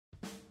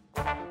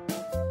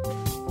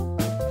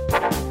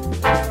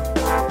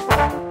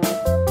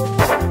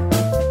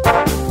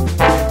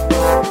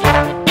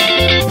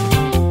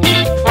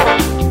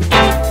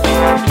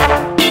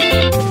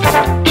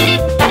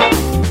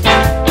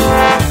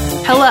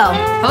Hello.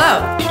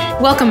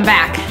 Hello Welcome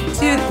back.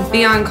 to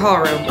the on-call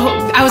room.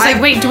 Oh, I was like,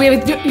 wait,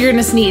 you're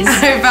gonna sneeze.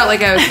 I felt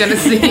like I was gonna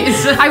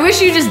sneeze. I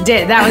wish you just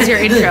did. That was your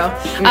intro.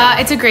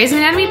 It's a Grey's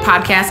Anatomy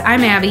podcast.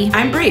 I'm Abby.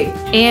 I'm Bree.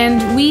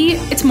 And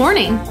it's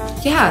morning.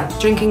 Yeah,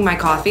 drinking my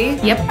coffee.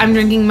 Yep, I'm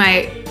drinking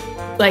my,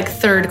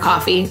 third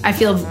coffee. I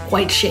feel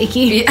quite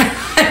shaky. Yeah.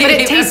 But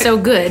it tastes so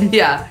good.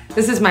 Yeah,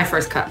 this is my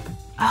first cup.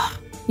 Oh,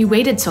 you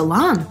waited so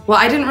long. Well,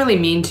 I didn't really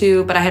mean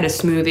to, but I had a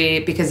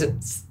smoothie because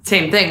it's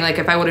same thing. Like,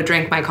 if I would have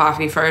drank my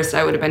coffee first,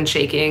 I would have been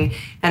shaking.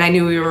 And I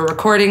knew we were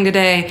recording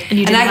today. And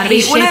you didn't want to be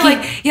shaky?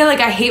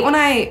 I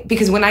hate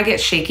because when I get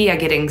shaky, I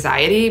get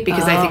anxiety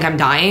because I think I'm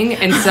dying.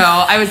 And so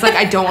I was like,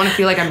 I don't want to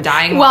feel like I'm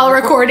dying while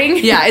recording.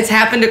 Yeah, it's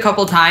happened a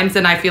couple times,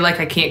 and I feel like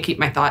I can't keep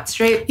my thoughts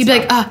straight. You'd be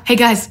like, hey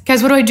guys,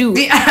 what do I do?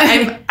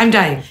 I'm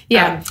dying.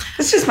 Yeah.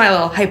 It's just my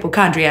little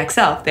hypochondriac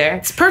self there.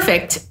 It's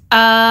perfect.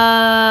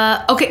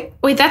 Okay,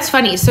 wait, that's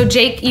funny. So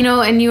Jake,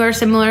 and you are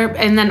similar,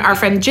 and then our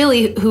friend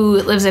Jilly, who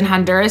lives in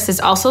Honduras, is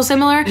also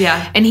similar.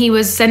 Yeah. And he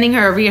was sending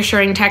her a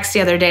reassuring text the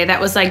other day that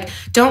was like,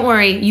 don't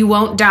worry, you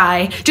won't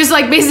die. Just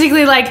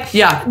basically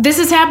yeah, this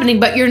is happening,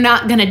 but you're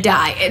not gonna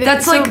die.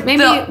 That's so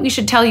maybe we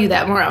should tell you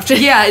that more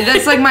often. Yeah,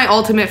 that's my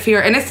ultimate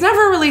fear. And it's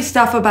never really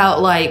stuff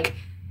about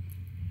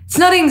it's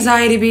not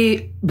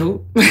anxiety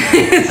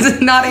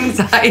it's not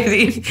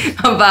anxiety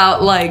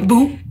about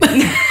boo.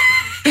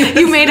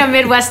 You made a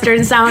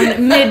Midwestern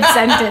sound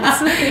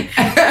mid-sentence.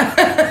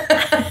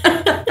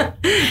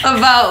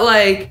 About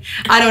I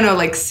don't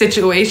know,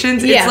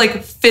 situations. Yeah.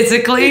 It's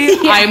physically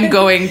I'm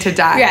going to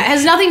die. Yeah, it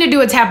has nothing to do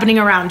with what's happening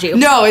around you.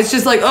 No, it's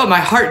just oh, my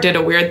heart did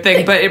a weird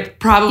thing, but it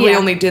probably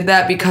only did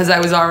that because I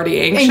was already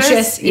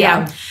anxious.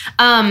 Yeah.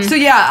 So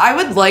yeah, I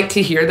would like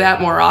to hear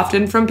that more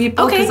often from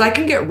people because I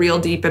can get real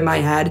deep in my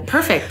head.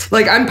 Perfect.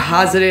 I'm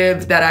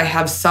positive that I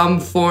have some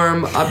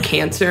form of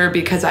cancer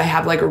because I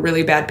have a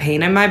really bad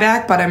pain in my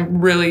back, but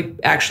I'm really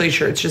actually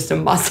sure it's just a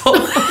muscle.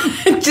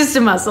 Just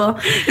a muscle.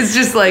 It's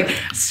just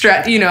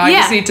stretch, I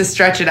just need to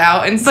stretch it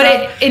out and stuff.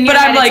 But I'm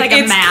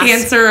it's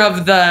cancer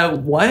of the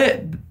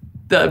what?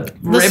 The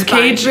rib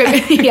cage?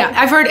 Yeah,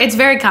 I've heard it's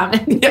very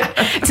common. Yeah.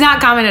 It's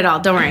not common at all,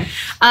 don't worry.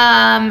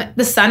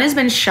 The sun has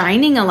been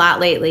shining a lot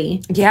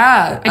lately.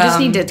 Yeah. I just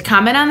need to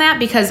comment on that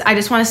because I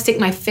just want to stick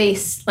my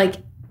face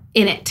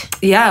in it.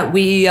 Yeah,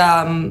 we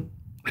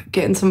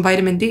getting some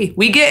vitamin D.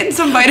 We getting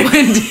some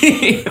vitamin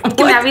D. Can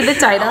that be the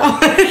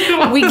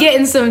title? We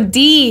getting some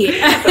D.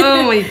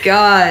 Oh my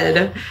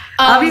God.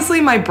 Obviously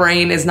my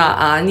brain is not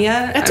on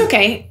yet. That's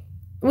okay.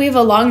 We have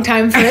a long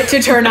time for it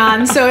to turn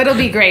on, so it'll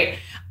be great.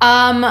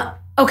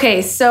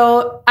 Okay,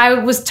 so I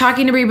was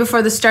talking to Brie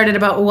before this started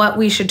about what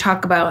we should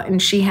talk about,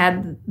 and she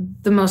had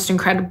the most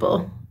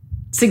incredible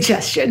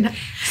suggestion.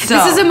 So,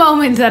 this is a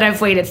moment that I've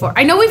waited for.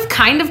 I know we've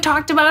kind of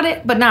talked about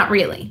it, but not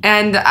really.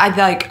 And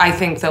I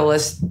think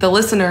the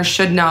listeners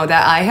should know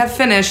that I have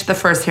finished the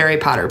first Harry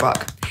Potter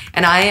book,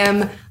 and I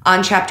am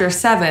on chapter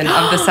 7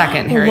 of the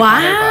second Harry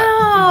Potter book.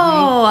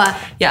 Wow.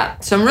 Mm-hmm. Yeah,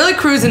 so I'm really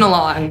cruising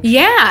along.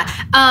 Yeah.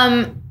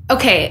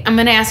 Okay, I'm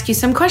going to ask you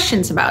some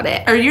questions about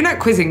it. Are you not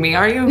quizzing me,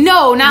 are you?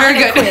 No, not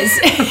Very a quiz.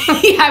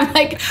 Yeah,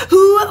 I'm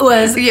who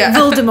was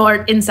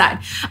Voldemort inside?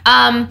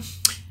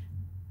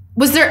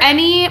 Was there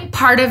any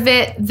part of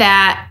it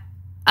that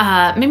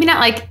maybe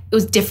not it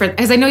was different?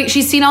 Because I know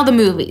she's seen all the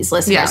movies,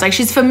 listeners. Yeah.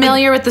 She's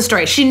familiar with the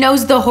story. She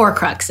knows the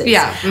Horcruxes.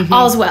 Yeah. Mm-hmm.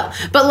 All's well.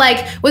 But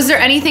was there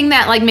anything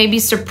that maybe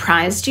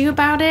surprised you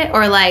about it?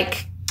 Or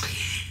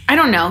I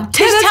don't know.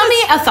 Just tell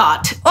me a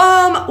thought.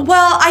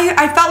 Well,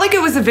 I felt like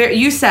it was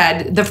you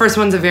said the first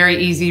one's a very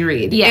easy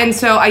read. Yeah. And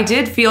so I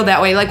did feel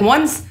that way.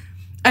 Once,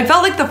 I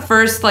felt like the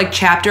first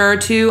chapter or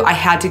two I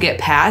had to get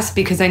past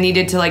because I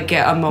needed to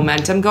get a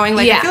momentum going.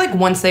 I feel like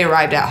once they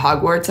arrived at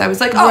Hogwarts, I was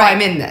right.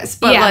 I'm in this.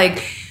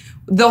 But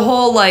the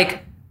whole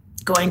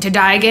going to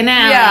die again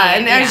now. Yeah,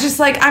 and I was just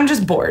I'm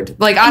just bored.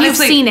 Honestly, you've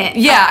seen it.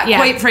 Yeah,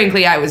 quite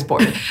frankly, I was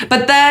bored.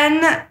 But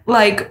then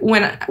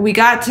when we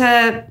got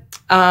to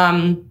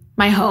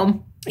my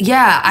home.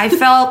 Yeah, I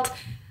felt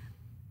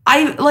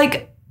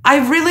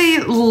I really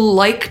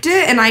liked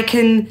it, and I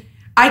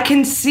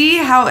can see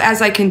how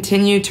as I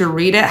continue to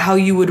read it how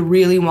you would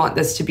really want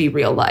this to be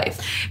real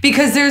life.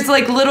 Because there's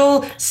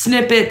little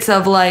snippets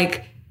of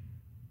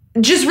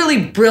just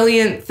really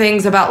brilliant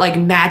things about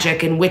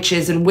magic and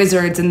witches and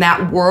wizards and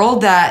that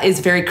world that is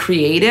very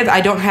creative.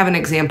 I don't have an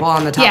example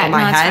on the top of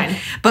my head,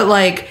 but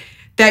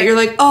that you're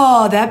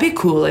oh, that'd be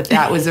cool if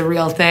that was a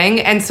real thing.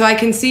 And so I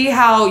can see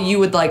how you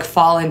would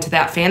fall into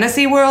that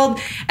fantasy world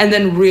and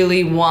then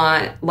really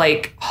want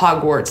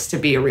Hogwarts to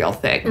be a real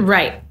thing.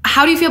 Right.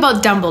 How do you feel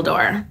about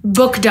Dumbledore?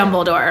 Book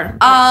Dumbledore.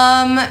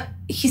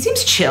 He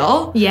seems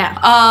chill. Yeah.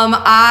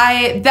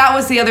 That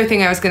was the other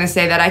thing I was going to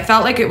say, that I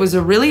felt like it was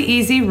a really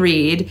easy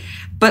read,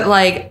 but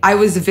I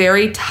was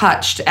very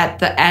touched at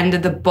the end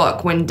of the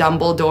book when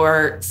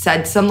Dumbledore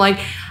said some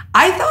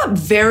I thought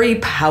very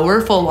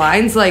powerful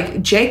lines.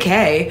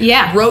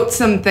 JK wrote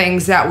some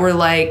things that were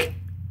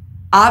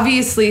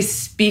obviously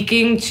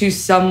speaking to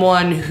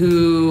someone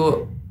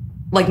who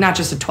like not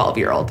just a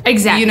 12-year-old.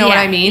 Exactly. You know what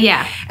I mean?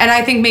 Yeah. And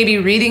I think maybe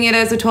reading it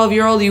as a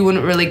 12-year-old, you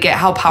wouldn't really get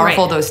how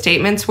powerful Right. those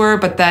statements were.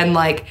 But then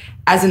like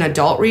as an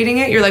adult reading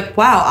it, you're like,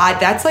 wow,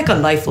 that's like a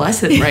life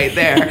lesson right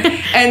there.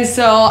 And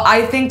so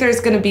I think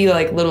there's going to be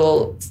like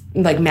little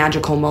like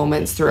magical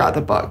moments throughout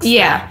the books.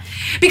 Yeah.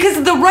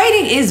 Because the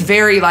writing is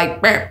very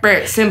like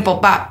simple,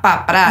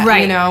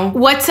 Right. you know?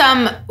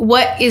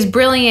 What is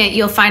brilliant,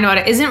 you'll find about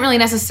it, isn't really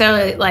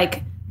necessarily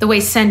like the way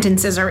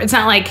sentences are. It's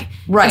not like,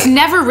 Right. It's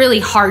never really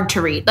hard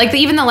to read. Like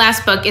even the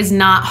last book is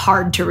not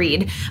hard to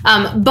read.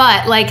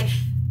 But like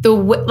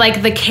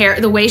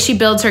the way she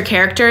builds her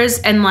characters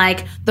and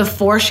like the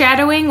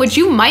foreshadowing, which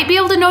you might be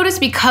able to notice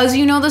because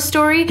you know the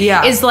story,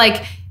 Yeah. is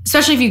like,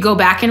 especially if you go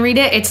back and read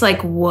it, it's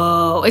like,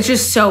 whoa, it's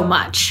just so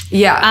much.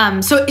 Yeah.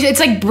 So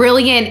it's like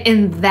brilliant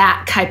in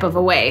that type of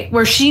a way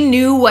where she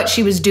knew what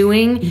she was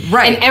doing.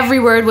 Right. And every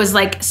word was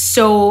like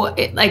so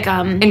like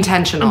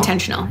Intentional.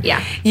 intentional.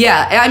 Yeah.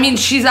 Yeah. I mean,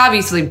 she's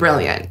obviously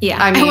brilliant.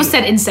 Yeah. I I mean, almost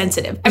said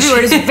insensitive. Every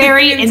word is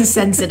very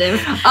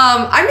insensitive.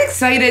 I'm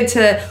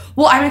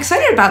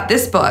excited about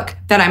this book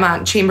that I'm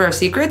on, Chamber of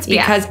Secrets,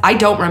 Yeah. because I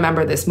don't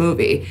remember this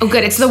movie. Oh,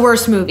 good. It's the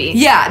worst movie.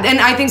 Yeah, and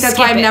I think that's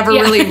why Skip I've it. never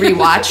Yeah. really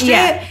rewatched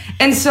Yeah. it.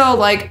 And so,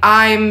 like,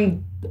 I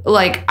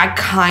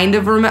kind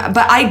of remember,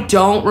 but I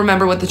don't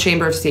remember what the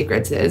Chamber of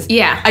Secrets is.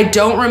 Yeah. I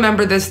don't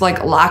remember this,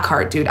 like,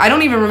 Lockhart dude. I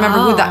don't even remember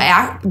who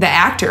the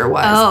actor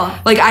was. Oh.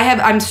 Like,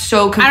 I'm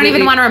so completely... I don't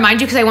even want to remind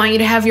you because I want you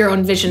to have your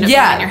own vision of it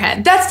in your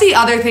head. That's the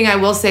other thing I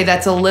will say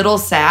that's a little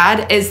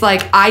sad is,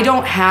 like, I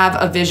don't have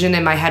a vision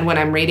in my head when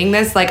I'm reading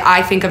this. Like,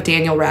 I think of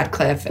Daniel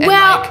Radcliffe. And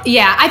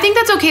Yeah, I think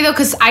that's okay though,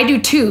 because I do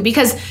too.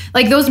 Because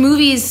like those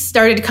movies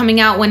started coming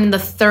out when the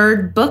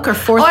third book or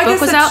fourth I book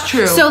guess was that's out.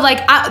 true. So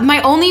like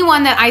my only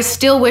one that I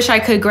still wish I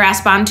could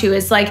grasp onto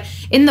is like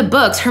in the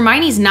books,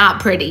 Hermione's not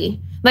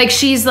pretty. Like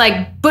she's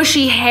like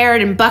bushy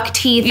haired and buck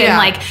teeth Yeah. and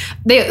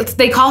like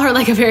they call her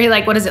like a very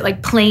like what is it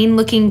like plain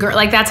looking girl,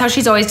 like that's how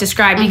she's always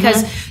described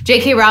because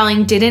J.K.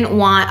 Rowling didn't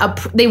want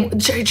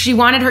she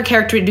wanted her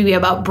character to be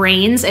about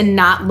brains and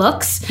not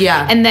looks.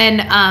 Yeah. And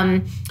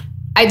then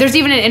there's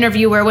even an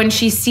interview where when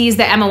she sees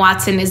that Emma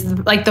Watson is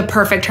like the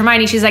perfect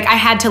Hermione, she's like, I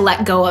had to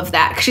let go of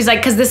that. She's like,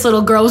 because this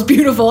little girl is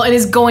beautiful and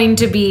is going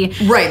to be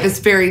Right, this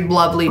very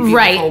lovely,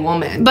 beautiful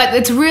woman. But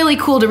it's really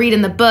cool to read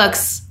in the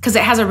books because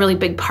it has a really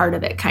big part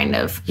of it, kind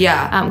of.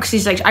 Yeah. Because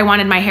she's like, I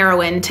wanted my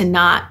heroine to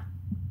not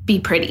be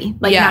pretty,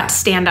 like Yeah. not to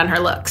stand on her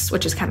looks,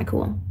 which is kind of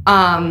cool.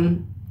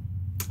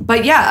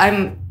 But yeah,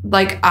 I'm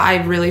like,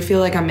 I really feel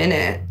like I'm in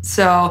it.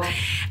 So,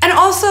 and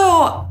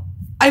also,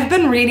 I've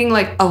been reading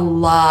like a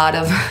lot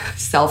of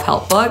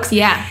self-help books.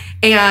 Yeah.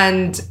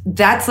 And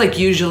that's like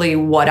usually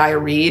what I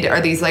read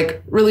are these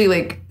like really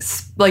like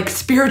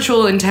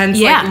spiritual intense,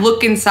 Yeah. like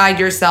look inside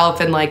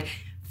yourself and like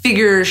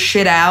figure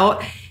shit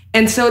out.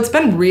 And so it's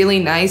been really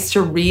nice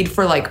to read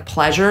for like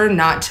pleasure,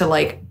 not to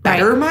like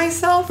better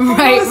myself. Almost,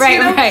 Right. you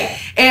know?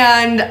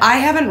 And I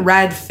haven't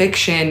read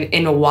fiction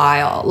in a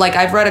while. Like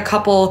I've read a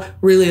couple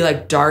really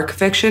like dark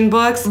fiction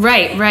books.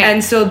 Right.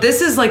 And so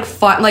this is like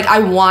fun. Like I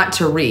want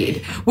to read.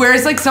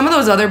 Whereas like some of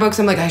those other books,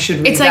 I'm like, I should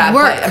read It's like that,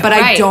 work, but I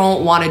right.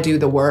 don't want to do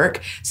the work.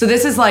 So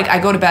this is like, I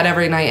go to bed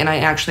every night and I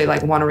actually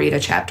like want to read a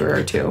chapter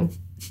or two.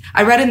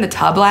 I read in the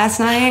tub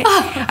last night.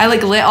 I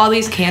like lit all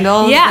these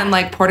candles and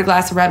like poured a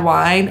glass of red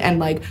wine and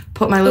like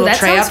put my little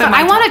tray up.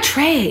 I want a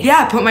tray.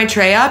 Yeah, put my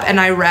tray up and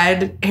I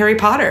read Harry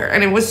Potter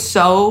and it was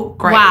so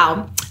great.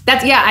 Wow.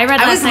 That's I read.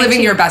 I was last night living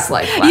too. your best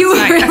life. Last You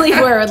night. really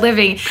were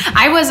living.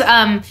 I was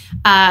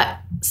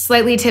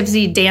slightly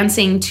tipsy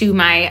dancing to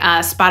my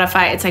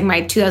Spotify. It's like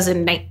my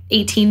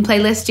 2018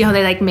 playlist. You know how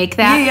they like make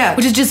that? Yeah.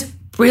 Which is just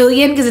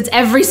brilliant because it's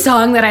every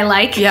song that I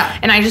like. Yeah.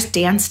 And I just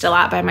danced a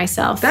lot by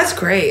myself. That's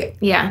great.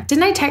 Yeah.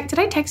 Did I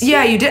text you?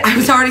 Yeah, you did. I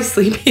was already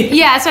sleeping.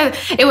 Yeah, so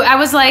I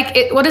was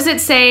like, what does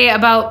it say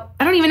about,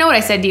 I don't even know what I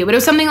said to you, but it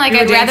was something like, You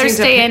were I'd rather dancing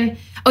to stay in,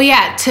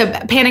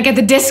 to Panic at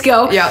the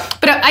Disco. Yeah.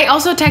 But I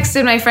also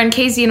texted my friend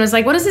Casey and was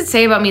like, what does it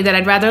say about me that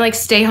I'd rather like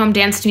stay home,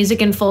 dance to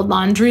music, and fold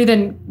laundry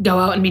than go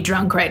out and be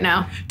drunk right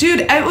now?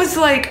 Dude, it was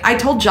like, I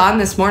told John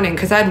this morning,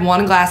 because I had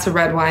one glass of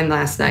red wine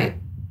last night.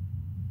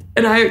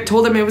 And I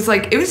told him it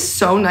was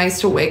so nice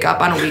to wake up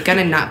on a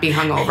weekend and not be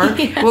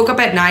hungover. I woke up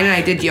at 9 and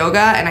I did yoga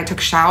and I took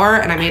a shower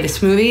and I made a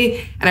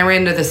smoothie and I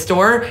ran to the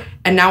store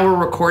and now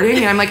we're recording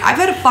and I'm like, I've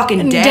had a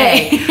fucking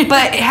day.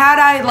 But had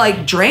I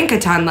like drank a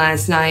ton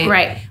last night,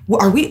 Right.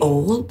 Are we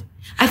old?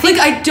 I think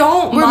I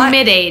don't we're mind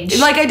mid-age.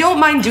 Like I don't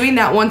mind doing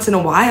that once in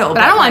a while.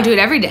 But I don't want to do it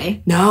every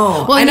day.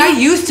 No. Well, and I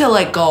used to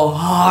like go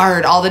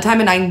hard all the time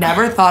and I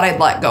never thought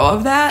I'd let go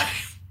of that.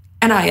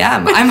 And I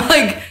am. I'm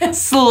like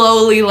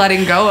slowly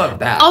letting go of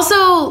that.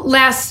 Also,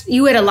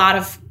 you had a lot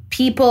of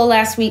people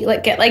last week.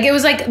 It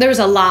was like there was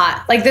a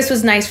lot. Like this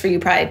was nice for you,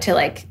 probably to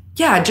like.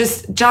 Yeah,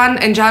 just John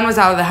was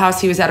out of the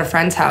house. He was at a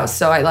friend's house,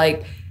 so I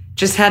like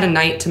just had a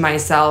night to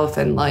myself,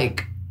 and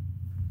like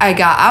I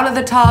got out of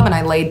the tub and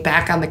I laid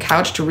back on the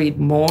couch to read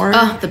more.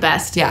 Oh, the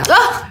best. Yeah.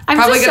 Oh, I'm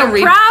Probably just gonna so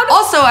read. proud.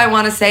 Also, I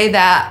want to say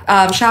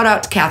that shout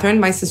out to Catherine,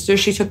 my sister.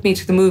 She took me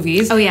to the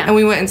movies. Oh, yeah. And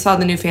we went and saw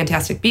the new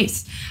Fantastic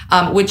Beasts,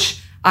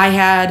 which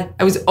I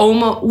was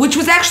almost, which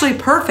was actually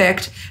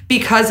perfect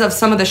because of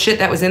some of the shit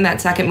that was in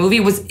that second movie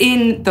was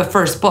in the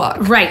first book.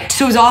 Right.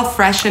 So it was all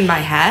fresh in my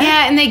head.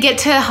 Yeah, and they get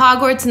to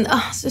Hogwarts and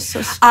it's just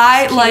so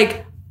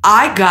stupid.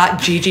 I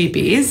got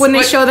GGBs. When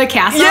they show the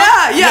castle?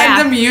 Yeah,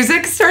 and the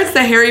music starts,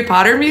 the Harry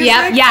Potter music.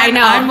 Yeah, I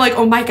know. I'm like,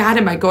 oh my God,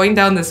 am I going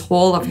down this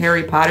hole of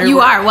Harry Potter?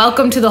 You are.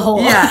 Welcome to the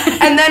hole. Yeah.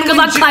 And then Good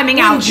luck climbing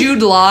when out.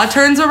 Jude Law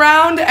turns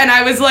around and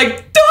I was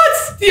like,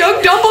 that's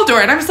young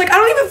Dumbledore. And I was like, I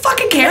don't even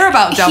fucking care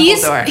about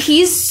Dumbledore.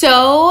 He's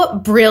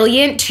so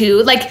brilliant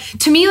too. Like,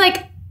 to me,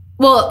 like,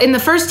 well, in the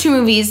first two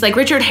movies, like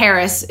Richard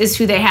Harris is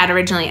who they had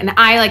originally, and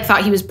I like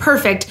thought he was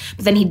perfect,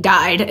 but then he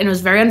died, and it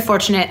was very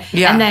unfortunate.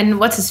 Yeah. And then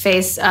what's his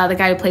face? The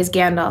guy who plays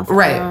Gandalf.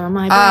 Right.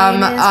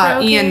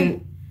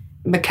 Ian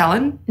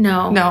McKellen?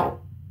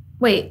 No.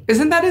 Wait.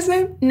 Isn't that his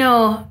name?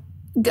 No.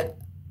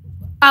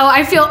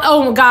 I feel.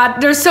 Oh my God.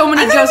 There's so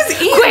many ghosts.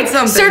 Quick,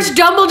 search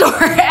Dumbledore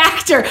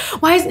actor.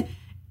 Why is?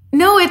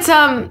 No, it's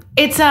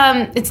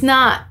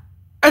not.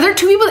 Are there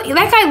two people?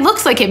 That guy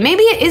looks like it.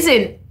 Maybe it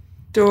isn't.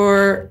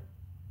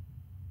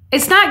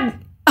 It's not.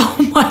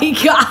 Oh my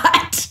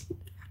God.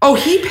 Oh,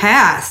 he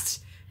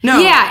passed. No.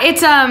 Yeah,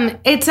 it's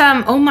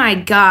oh my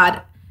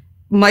God.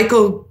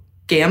 Michael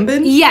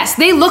Gambon? Yes,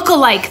 they look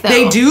alike though.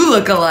 They do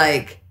look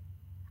alike.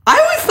 I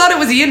always thought it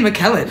was Ian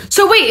McKellen.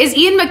 So wait, is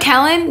Ian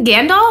McKellen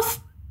Gandalf?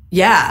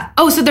 Yeah.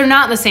 Oh, so they're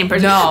not the same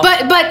person. No.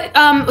 But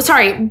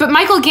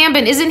Michael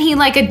Gambon, isn't he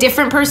like a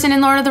different person in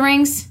Lord of the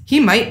Rings?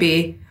 He might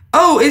be.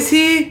 Oh, is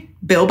he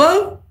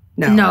Bilbo?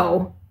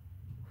 No.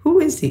 Who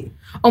is he?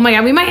 Oh my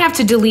God, we might have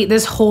to delete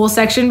this whole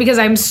section because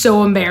I'm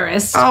so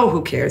embarrassed. Oh,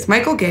 who cares?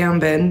 Michael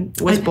Gambon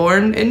was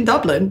born in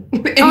Dublin.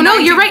 Oh no,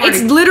 you're right.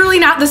 It's literally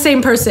not the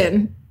same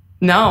person.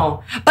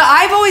 No. But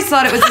I've always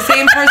thought it was the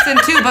same person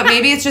too, but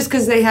maybe it's just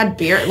because they had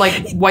beard,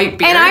 like white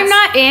beards.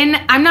 And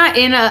I'm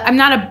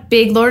not a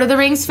big Lord of the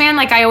Rings fan.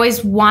 Like I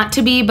always want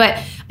to be, but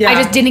I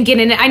just didn't get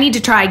in it. I need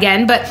to try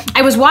again. But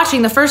I was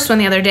watching the first one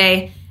the other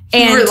day.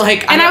 And, you were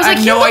like, I was like,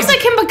 he looks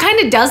like him, but kind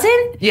of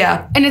doesn't.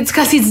 Yeah. And it's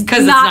because he's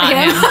not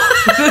him.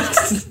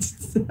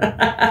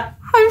 I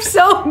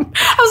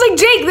was like,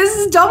 Jake, this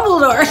is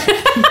Dumbledore.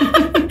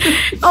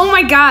 Oh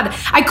my God.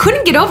 I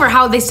couldn't get over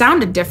how they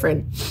sounded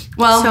different.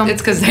 Well,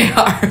 it's because they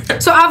are.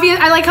 So obvious.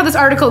 I like how this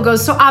article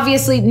goes. So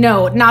obviously,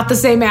 no, not the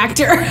same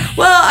actor.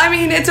 Well, I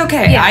mean, it's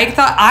okay. Yeah.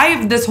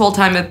 I this whole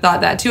time had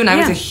thought that too, and I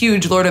was a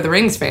huge Lord of the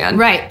Rings fan.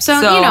 Right.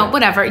 So,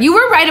 whatever. You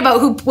were right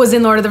about who was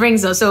in Lord of the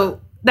Rings, though, so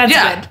that's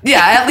good.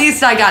 Yeah, at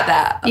least I got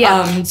that.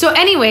 Yeah. So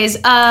anyways,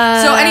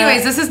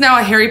 this is now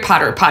a Harry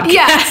Potter podcast.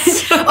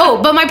 Yes.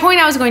 Oh, but my point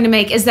I was going to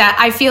make is that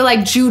I feel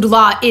like Jude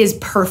Law is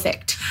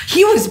perfect.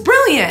 He was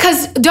brilliant.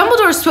 Because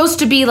Dumbledore is supposed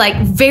to be like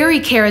very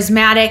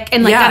charismatic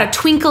and like got a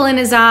twinkle in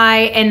his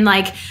eye. And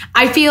like,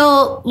 I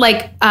feel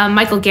like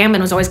Michael Gambon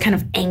was always kind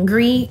of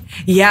angry.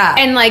 Yeah.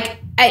 And like,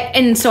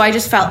 and so I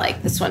just felt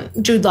like this one,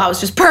 Jude Law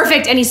was just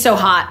perfect and he's so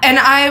hot. And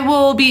I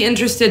will be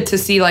interested to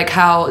see like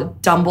how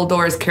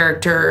Dumbledore's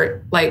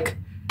character like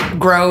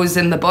grows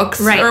in the books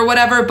or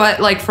whatever. But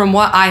like from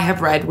what I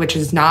have read, which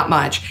is not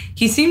much,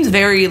 he seems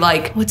very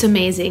like... What's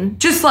amazing?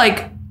 Just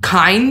like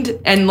kind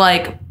and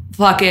like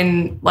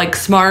fucking like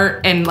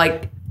smart and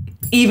like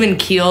even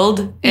keeled.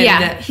 And,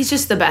 yeah, he's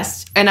just the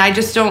best. And I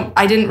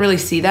didn't really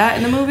see that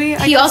in the movie.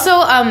 He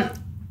also...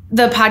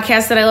 the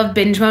podcast that I love,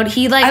 Binge Mode,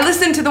 I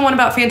listened to the one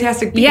about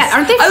Fantastic Beasts. Yeah,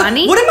 aren't they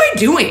funny? What am I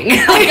doing?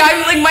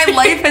 My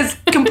life has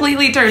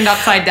completely turned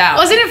upside down.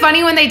 Wasn't it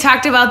funny when they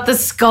talked about the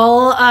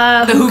skull,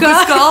 the hookah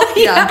skull?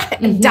 Yeah.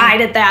 And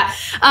died at that.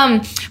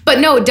 But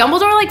no,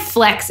 Dumbledore like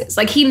flexes.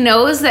 Like he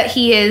knows that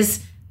he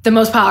is the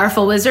most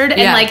powerful wizard,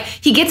 and like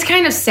he gets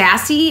kind of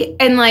sassy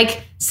and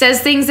like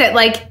says things that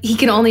like he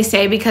can only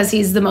say because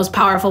he's the most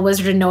powerful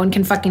wizard and no one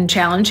can fucking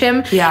challenge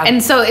him. Yeah.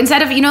 And so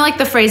instead of, like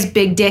the phrase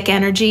big dick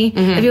energy,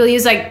 if people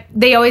use like,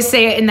 they always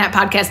say it in that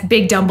podcast,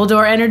 big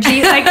Dumbledore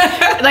energy.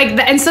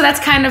 And so that's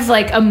kind of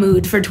like a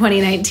mood for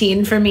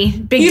 2019 for me.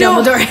 Big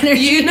Dumbledore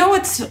energy. You know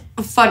what's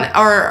fun?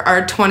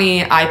 Our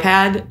 20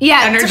 iPad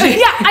energy.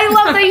 Yeah, I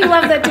love that you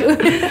love that too.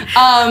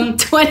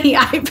 20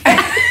 iPad.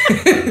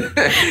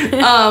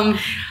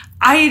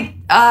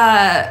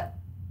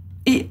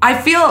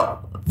 I feel...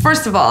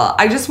 First of all,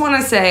 I just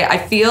want to say I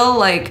feel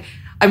like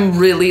I'm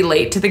really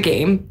late to the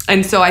game.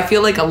 And so I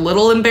feel like a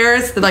little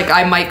embarrassed that like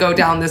I might go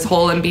down this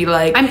hole and be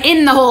like... I'm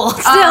in the hole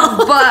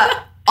still.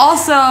 But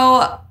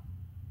also,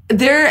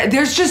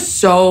 there's just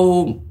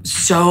so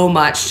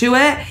much to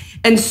it.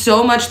 And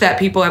so much that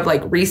people have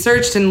like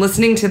researched, and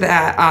listening to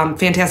that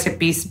Fantastic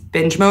Beasts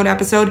Binge Mode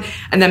episode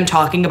and them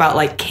talking about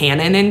like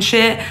canon and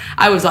shit,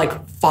 I was like,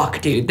 fuck,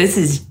 dude, this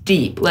is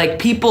deep. Like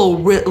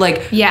people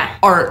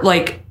are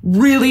like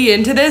really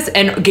into this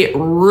and get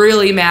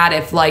really mad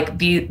if like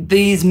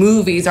these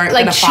movies aren't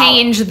like gonna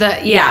change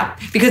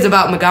because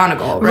about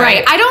McGonagall,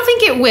 right? I don't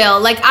think it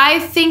will. Like I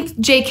think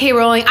J.K.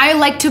 Rowling, I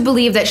like to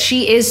believe that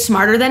she is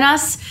smarter than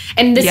us,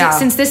 and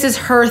since this is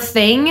her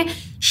thing,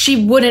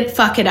 she wouldn't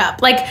fuck it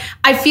up. Like,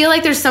 I feel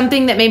like there's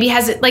something that maybe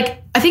has it.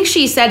 Like, I think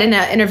she said in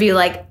an interview,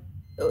 like,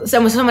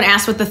 someone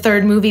asked what the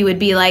third movie would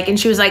be like, and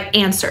she was like,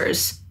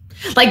 answers.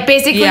 Like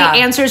basically Yeah.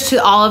 answers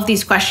to all of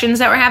these questions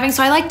that we're having.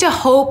 So I like to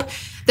hope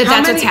that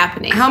that's what's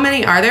happening. How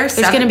many are there?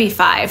 There's going to be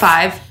 5.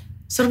 5.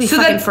 So it'll be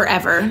fucking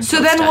forever.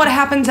 So then what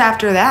happens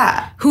after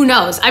that? Who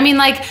knows? I mean,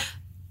 like,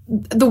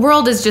 the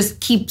world is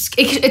just keeps...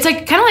 It's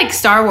like kind of like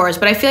Star Wars,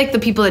 but I feel like the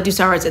people that do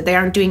Star Wars, they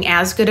aren't doing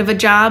as good of a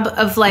job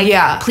of,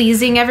 like,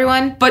 pleasing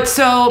everyone. But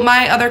so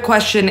my other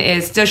question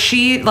is, does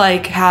she,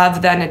 like,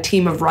 have then a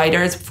team of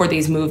writers for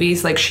these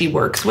movies, like, she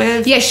works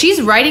with? Yeah, she's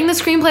writing the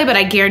screenplay, but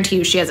I guarantee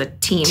you she has a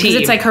team. Because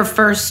it's, like, her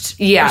first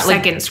or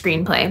second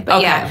screenplay.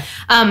 But, yeah.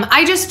 I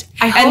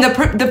hope...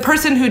 And the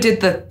person who did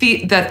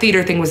the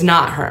theater thing was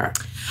not her.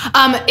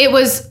 It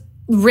was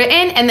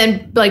written and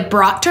then like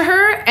brought to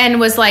her and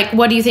was like,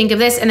 what do you think of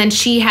this? And then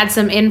she had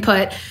some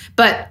input,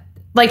 but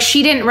like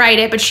she didn't write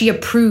it, but she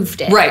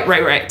approved it.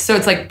 Right. So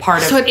it's like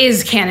part of... So it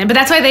is canon. But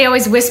that's why they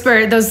always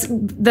whisper,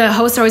 the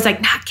hosts are always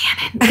like, not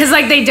canon. Because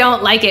like they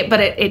don't like it, but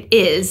it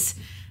is.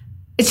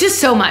 It's just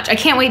so much. I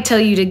can't wait till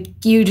you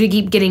to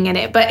keep getting in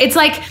it. But it's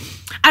like,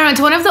 I don't know,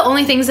 it's one of the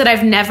only things that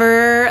I've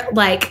never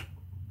like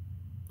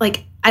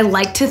I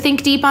like to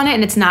think deep on it,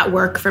 and it's not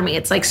work for me.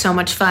 It's like so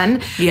much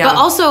fun. Yeah. But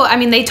also, I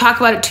mean, they talk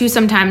about it too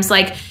sometimes.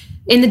 Like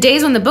in the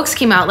days when the books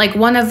came out, like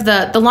one of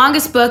the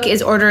longest book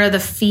is Order of the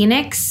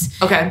Phoenix.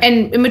 Okay.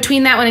 And in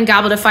between that one and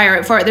Goblet of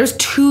Fire, there's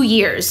 2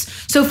 years.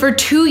 So for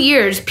 2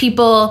 years,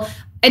 people...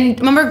 And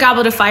remember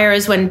Goblet of Fire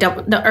is when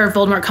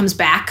Voldemort comes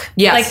back?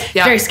 Yes.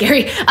 Like, very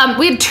scary.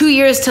 We had 2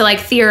 years to, like,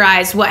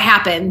 theorize what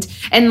happened.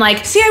 And,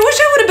 like... See, I wish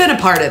I would have been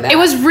a part of that. It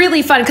was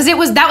really fun, because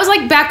that was,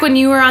 like, back when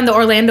you were on the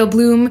Orlando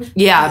Bloom,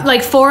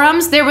 like,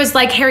 forums. There was,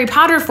 like, Harry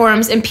Potter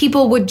forums, and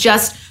people would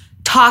just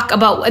talk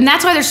about... And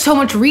that's why there's so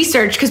much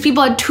research, because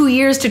people had 2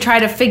 years to try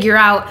to figure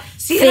out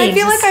things. And I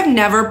feel like I've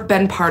never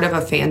been part of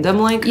a fandom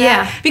like that.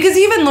 Yeah. Because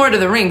even Lord of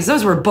the Rings,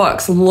 those were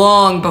books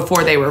long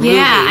before they were movies.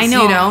 Yeah, I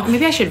know. You know?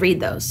 Maybe I should read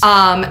those.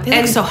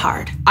 They look so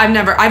hard.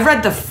 I've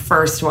read the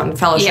first one,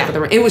 Fellowship of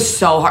the Ring. It was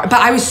so hard. But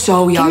I was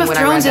so young when I read that.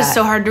 Game of Thrones is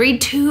so hard to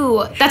read,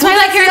 too. That's why I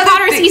like Harry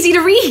Potter is easy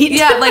to read.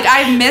 Yeah, like,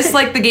 I miss,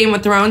 like, the Game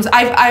of Thrones.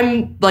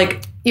 I'm,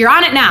 like... You're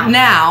on it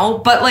now.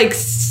 But, like,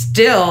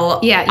 still...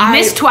 Yeah, you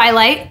missed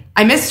Twilight.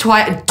 I miss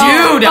Twilight.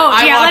 Dude,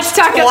 let's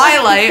talk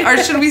Twilight. Or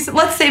should we...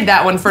 Let's save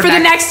that one for the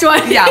next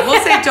one. Yeah,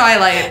 we'll save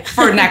Twilight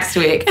for next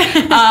week.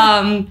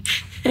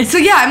 So,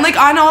 yeah, I'm, like,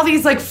 on all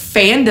these, like,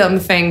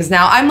 fandom things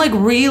now. I'm, like,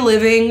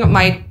 reliving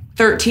my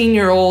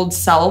 13-year-old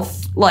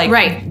self,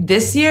 like,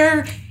 this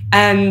year.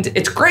 And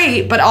it's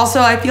great, but also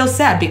I feel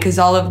sad because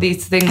all of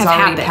these things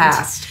already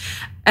passed.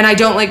 And I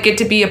don't, like, get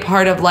to be a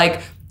part of,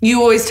 like...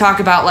 You always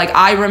talk about, like,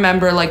 I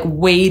remember, like,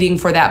 waiting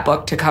for that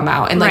book to come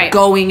out and, like,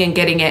 going and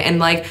getting it. And,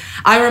 like,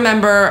 I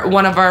remember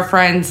one of our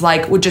friends,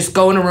 like, would just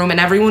go in a room and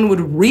everyone would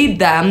read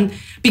them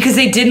because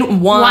they didn't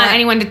want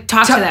anyone to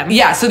talk to them.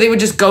 Yeah, so they would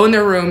just go in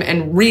their room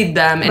and read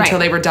them until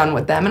they were done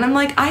with them. And I'm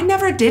like, I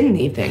never did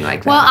anything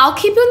like that. Well, I'll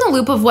keep you in the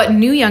loop of what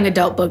new young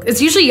adult book. It's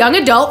usually young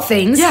adult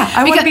things. Yeah,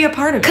 I want to be a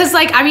part of it. Because,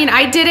 like, I mean,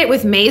 I did it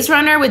with Maze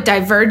Runner, with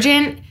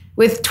Divergent,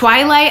 with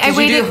Twilight. Did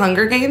you do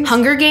Hunger Games?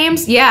 Hunger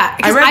Games, yeah.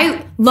 Because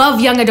I love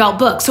young adult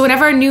books. So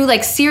whenever a new,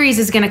 like, series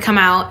is going to come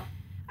out,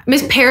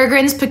 Miss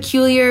Peregrine's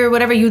Peculiar,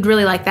 whatever, you'd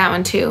really like that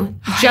one too.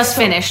 Just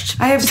finished.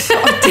 I have so...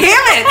 Damn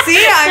it!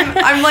 See,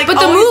 I'm like...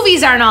 But the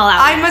movies aren't all out.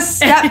 I'm a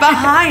step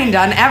behind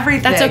on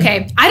everything. That's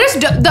okay.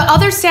 The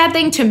other sad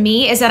thing to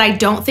me is that I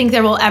don't think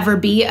there will ever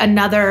be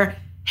another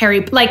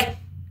Harry... Like,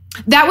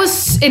 that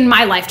was in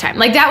my lifetime.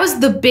 Like, that was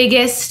the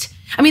biggest...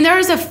 I mean, there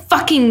is a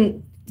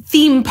fucking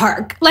theme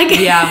park. Like...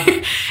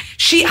 Yeah.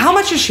 How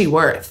much is she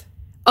worth?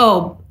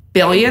 Oh...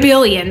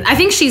 Billion? I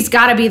think she's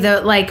got to be the,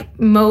 like,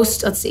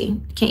 most... Let's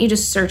see. Can't you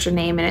just search a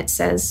name and it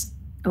says...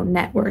 Oh,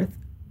 net worth.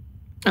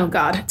 Oh,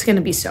 God. It's going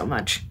to be so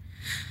much.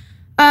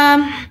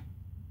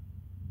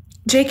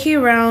 J.K.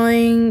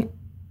 Rowling...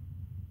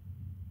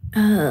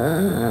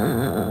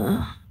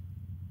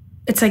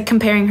 it's, like,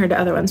 comparing her to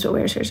other ones, but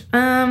where's hers?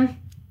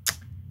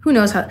 Who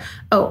knows how...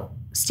 Oh,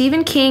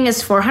 Stephen King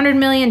is 400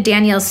 million.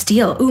 Danielle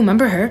Steele. Ooh,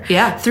 remember her?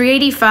 Yeah.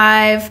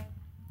 385.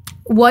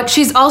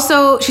 She's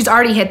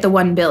already hit the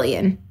 1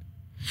 billion.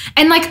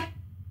 And, like,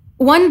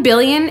 1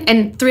 billion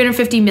and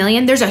 350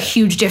 million, there's a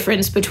huge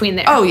difference between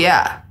there. Oh,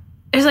 yeah.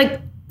 There's,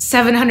 like,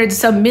 700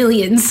 some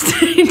millions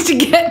to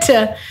get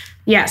to.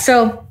 Yeah,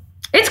 so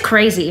it's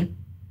crazy.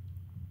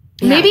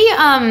 Yeah.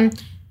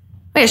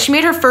 Maybe, she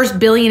made her first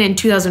billion in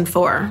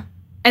 2004.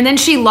 And then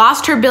she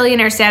lost her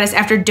billionaire status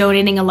after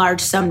donating a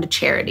large sum to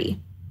charity.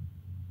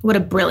 What a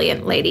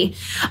brilliant lady.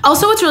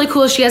 Also, what's really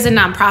cool is she has a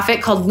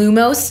nonprofit called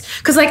Lumos.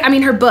 Because, like, I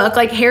mean, her book,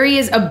 like, Harry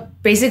is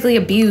basically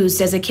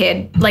abused as a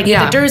kid. Like, the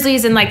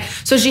Dursleys. And, like,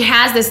 so she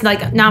has this, like,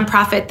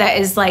 nonprofit that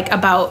is, like,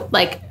 about,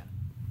 like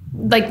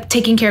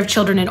taking care of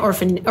children in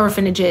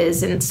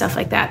orphanages and stuff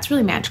like that. It's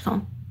really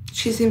magical.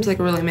 She seems like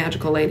a really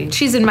magical lady.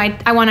 She's in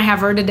I want to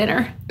have her to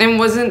dinner. And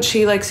wasn't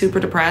she, like, super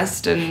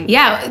depressed? And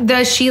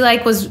yeah, she,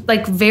 like, was,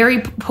 like, very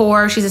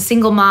poor. She's a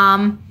single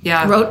mom.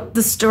 Yeah. Wrote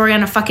the story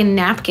on a fucking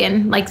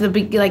napkin, like, the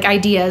big, like,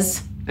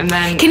 ideas. And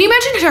then Can you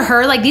imagine to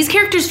her, like, these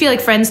characters feel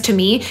like friends to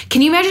me.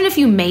 Can you imagine if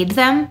you made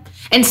them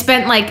and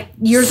spent, like,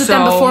 years with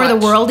them So before the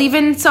much. world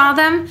even saw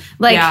them?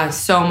 Like, yeah,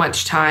 so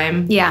much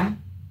time. yeah.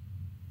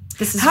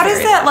 This is How does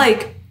very- that,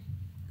 like,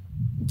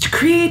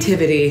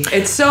 creativity?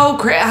 It's so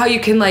how you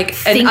can, like,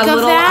 Think a of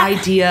little that?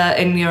 idea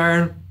in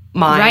your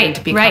mind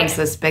Right, becomes right.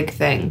 this big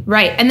thing.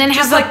 Right. And then have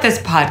Just the, like this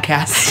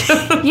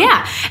podcast.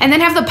 yeah. And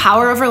then have the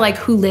power over, like,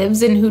 who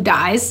lives and who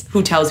dies.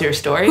 Who tells your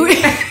story?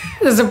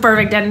 This is a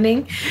perfect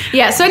ending.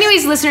 Yeah. So,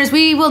 anyways, listeners,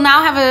 we will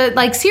now have a,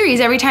 like, series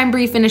every time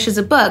Brie finishes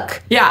a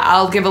book. Yeah,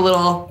 I'll give a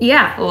little.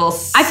 Yeah. A little.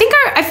 I think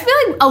I feel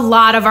like a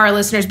lot of our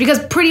listeners, because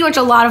pretty much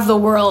a lot of the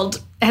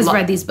world has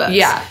read these books.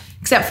 Yeah.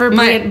 Except for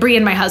Brie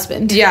and my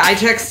husband. Yeah, I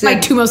texted My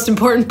two most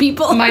important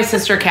people. my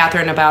sister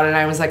Catherine about it, and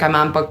I was like, I'm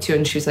on book 2,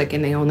 and she's like,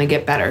 and they only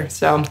get better.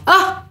 So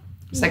Oh,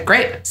 it's like,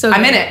 great. So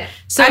I'm good. in it.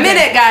 So I'm in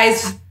good. it,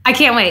 guys. I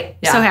can't wait.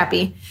 Yeah. So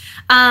happy.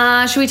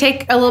 Should we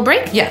take a little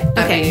break? Yeah,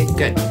 that'd Okay. be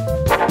good.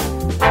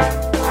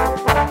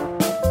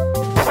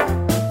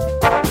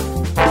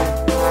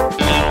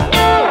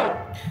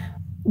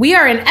 We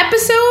are in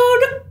episode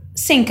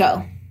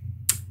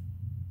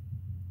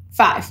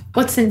 5.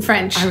 What's in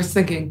French? I was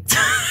thinking.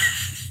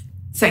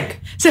 Sink.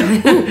 So,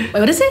 ooh,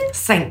 what is it?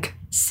 Sink.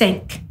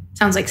 Sink.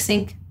 Sounds like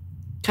sink.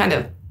 Kind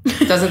of.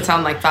 Doesn't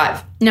sound like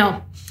 5.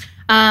 No.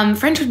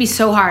 French would be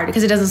so hard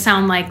because it doesn't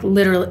sound like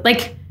literally,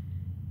 like,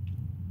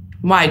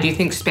 Why? Do you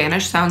think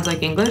Spanish sounds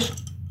like English?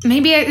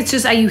 maybe it's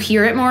just you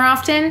hear it more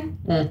often.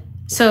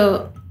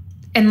 So,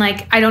 and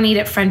like, I don't eat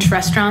at French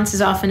restaurants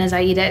as often as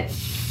I eat at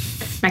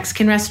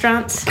Mexican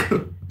restaurants.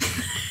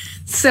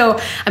 So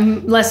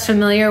I'm less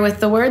familiar with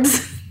the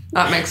words.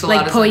 That makes a lot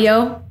Like of sense.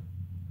 pollo.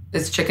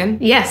 Is chicken.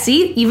 Yeah,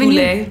 see? Even you.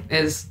 Poulet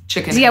is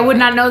chicken. See, I would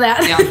not know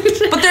that. Yeah.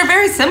 But they're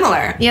very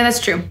similar. Yeah, that's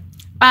true.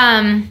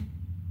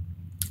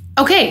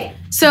 Okay,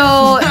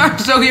 so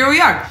So here we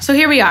are.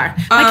 here we are.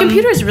 My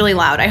computer is really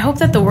loud. I hope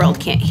that the world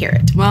can't hear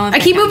it. Well, if I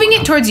they keep can, moving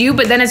well. it towards you,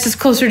 but then it's just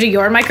closer to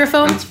your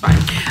microphone. That's fine.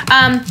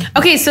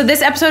 Okay, so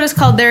this episode is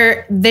called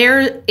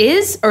There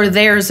Is or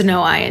There's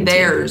No I in Team.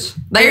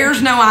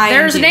 There's no I. in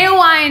There's team. no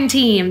I in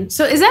Team.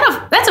 So is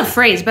that's a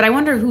phrase, but I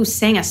wonder who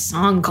sang a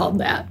song called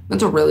that.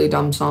 That's a really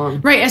dumb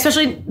song. Right,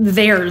 especially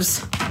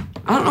theirs.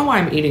 I don't know why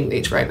I'm eating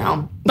these right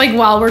now. Like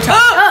while we're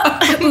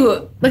talking.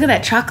 Ooh, look at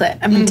that chocolate.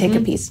 I'm gonna take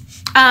a piece.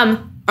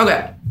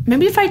 Okay.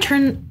 Maybe if I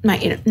turn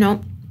my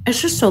no,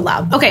 it's just so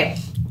loud. Okay.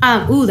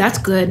 Ooh, that's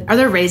good. Are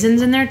there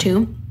raisins in there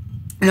too?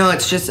 No,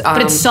 it's just.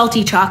 But it's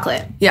salty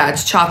chocolate. yeah,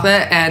 it's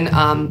chocolate and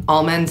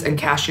almonds and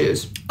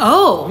cashews.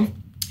 Oh,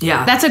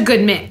 Yeah. that's a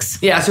good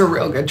mix. yeah, it's a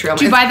real good trail.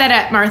 Did you buy that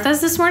at Martha's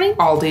this morning?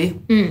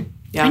 Aldi.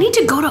 Yeah. I need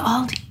to go to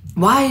Aldi.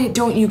 Why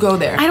don't you go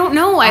there? I don't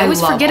know. I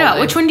always love forget about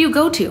Aldi. which one do you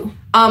go to?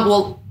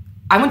 Well,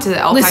 I went to the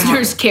Alpine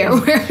Listeners care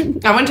where. one.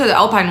 I went to the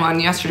Alpine one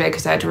yesterday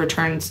because I had to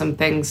return some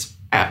things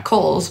at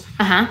Kohl's.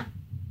 Uh-huh.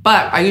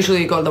 But I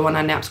usually go to the one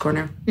on Knapp's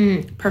Corner.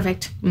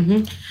 Perfect.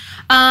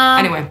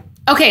 Anyway,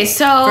 Okay,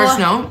 so first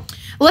note.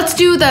 let's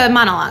do the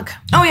monologue.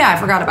 Oh yeah, I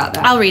forgot about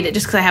that. I'll read it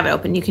just because I have it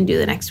open. You can do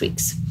the next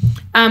week's.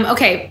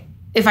 Okay,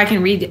 if I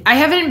can read it. I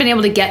haven't been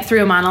able to get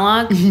through a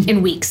monologue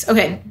in weeks.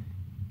 Okay.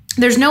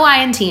 There's no I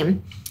in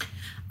team.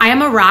 I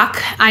am a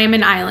rock. I am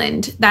an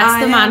island.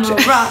 That's the mantra.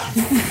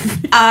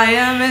 I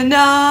am an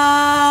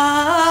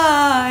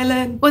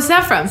island. What's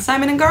that from?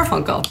 Simon and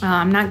Garfunkel. Oh,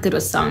 I'm not good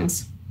with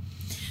songs.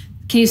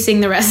 Can you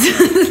sing the rest?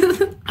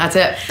 That's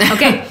it.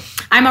 Okay.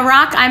 I'm a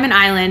rock, I'm an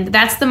island.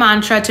 That's the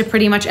mantra to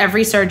pretty much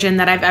every surgeon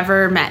that I've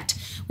ever met.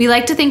 We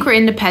like to think we're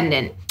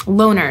independent,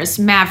 loners,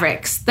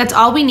 mavericks. That's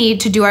all we need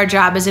to do our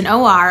job as an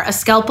OR, a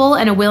scalpel,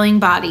 and a willing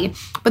body.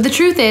 But the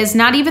truth is,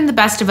 not even the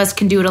best of us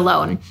can do it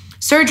alone.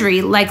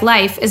 Surgery, like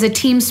life, is a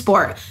team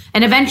sport,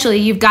 and eventually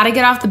you've got to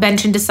get off the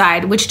bench and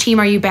decide which team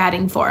are you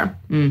batting for.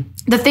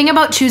 The thing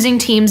about choosing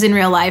teams in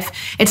real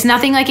life, it's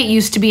nothing like it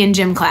used to be in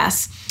gym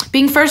class.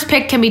 Being first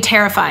pick can be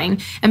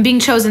terrifying, and being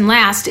chosen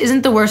last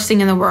isn't the worst thing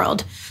in the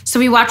world. So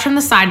we watch from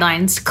the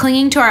sidelines,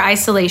 clinging to our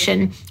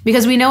isolation,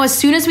 because we know as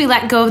soon as we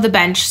let go of the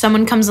bench,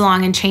 someone comes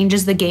along and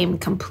changes the game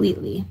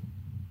completely.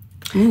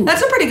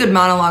 That's a pretty good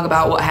monologue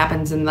about what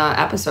happens in the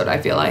episode, I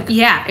feel like.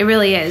 Yeah, it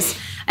really is.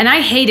 And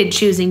I hated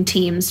choosing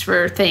teams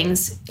for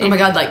things. Oh my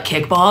god, like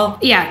kickball?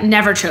 Yeah,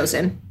 never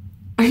chosen.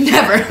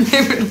 Never.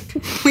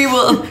 We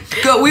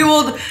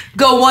will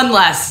go one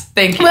less.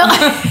 Thank you.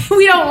 Well,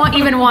 we don't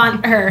even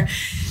want her.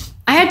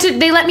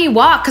 They let me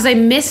walk because I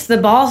missed the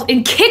ball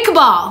in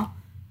kickball.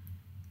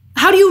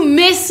 How do you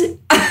miss?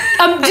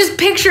 Just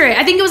picture it.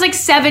 I think it was like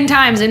 7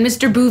 times, and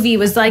Mr. Boovie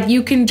was like,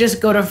 "You can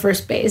just go to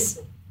first base."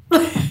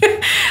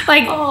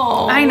 Like,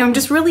 Oh. I know, I'm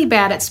just really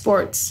bad at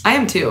sports. I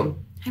am too.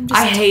 just-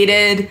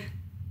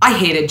 I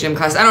hated gym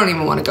class. I don't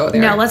even want to go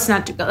there. No, let's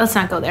not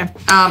go there.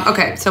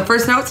 Okay, so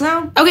first notes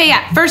now. Okay,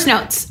 yeah. First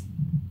notes.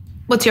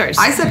 What's yours?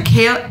 I said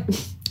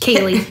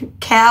Kaylee.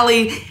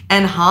 Callie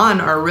and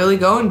Han are really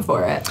going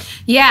for it.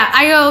 Yeah,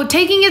 I go,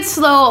 taking it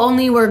slow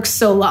only works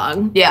so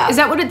long. Yeah. Is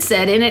that what it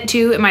said in it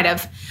too? It might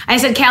have. I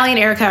said Callie and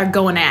Erica are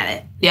going at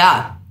it.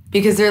 Yeah,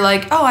 because they're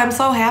like, oh, I'm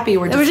so happy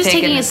we're just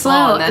taking it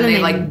slow. And then they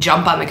like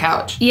jump on the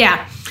couch.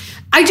 Yeah.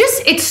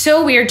 it's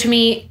so weird to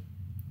me.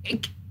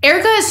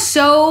 Erica is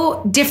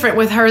so different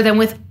with her than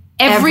with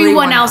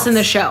everyone else in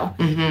the show.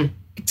 Mm-hmm.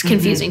 It's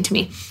confusing to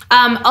me.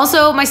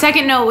 Also, my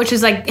second note, which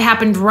is like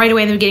happened right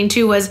away in the beginning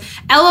too, was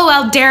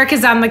LOL, Derek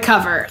is on the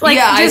cover. Like,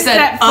 yeah, just I said,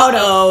 that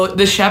photo.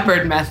 the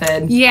Shepherd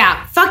method.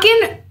 Yeah,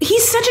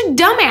 he's such a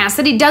dumbass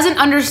that he doesn't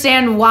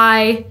understand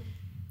why.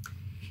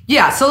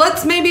 Yeah, so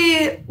let's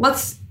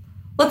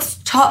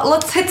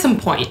hit some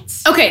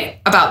points. Okay.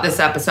 About this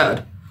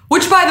episode.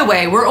 Which, by the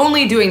way, we're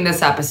only doing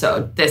this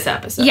episode.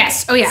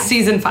 Yes. Oh, yeah.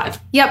 Season 5.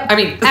 Yep. I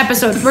mean,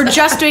 episode. We're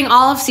just doing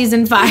all of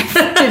season 5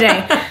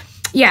 today.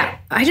 Yeah.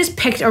 I just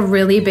picked a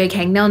really big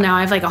hangnail. Now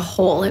I have like a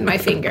hole in my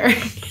finger.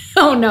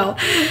 Oh, no.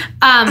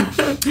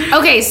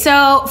 Okay.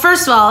 So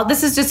first of all,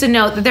 this is just a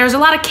note that there's a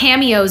lot of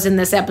cameos in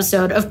this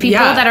episode of people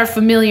that are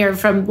familiar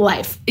from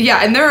life. Yeah.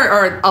 And there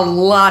are a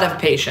lot of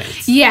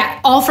patients. Yeah.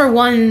 All for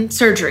one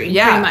surgery.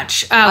 Yeah. Pretty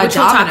much. Which we'll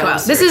talk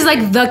about. Surgery. This is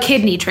like the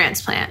kidney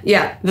transplant.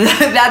 Yeah.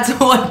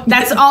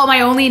 That's all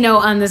my only note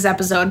on this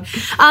episode.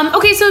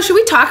 Okay. So should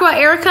we talk about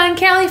Erica and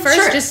Callie first?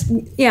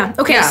 Sure.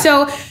 Okay. Yeah.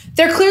 So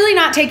they're clearly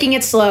not taking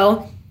it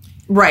slow.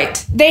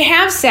 Right. They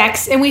have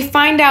sex, and we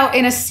find out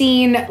in a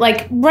scene,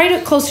 like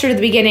right closer to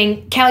the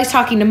beginning, Callie's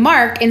talking to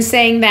Mark and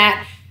saying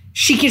that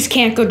she just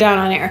can't go down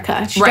on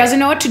Erica. She doesn't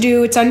know what to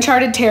do. It's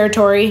uncharted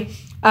territory,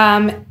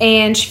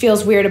 and she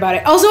feels weird about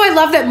it. Also, I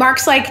love that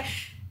Mark's like,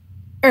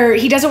 or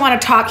he doesn't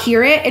want to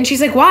hear it, and she's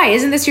like, why?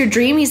 Isn't this your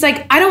dream? He's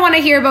like, I don't want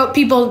to hear about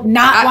people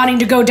not wanting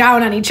to go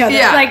down on each other.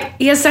 Yeah. Like,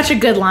 he has such a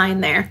good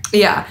line there.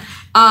 Yeah.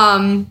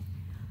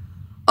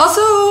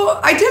 Also,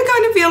 I did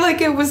kind of feel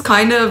like it was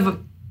kind of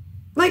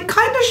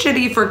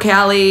shitty for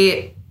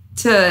Callie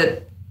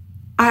to,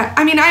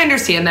 I mean, I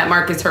understand that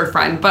Mark is her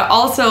friend, but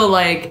also,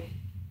 like,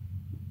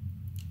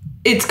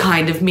 it's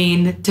kind of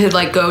mean to,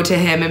 like, go to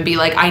him and be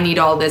like, I need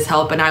all this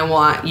help and I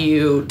want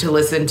you to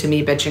listen to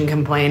me bitch and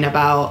complain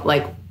about,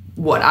 like,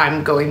 what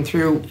I'm going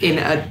through in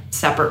a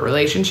separate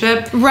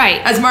relationship.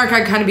 Right. As Mark,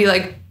 I'd kind of be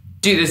like,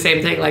 do the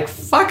same thing. Like,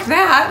 fuck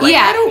that. Like,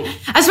 yeah.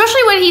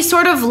 Especially when he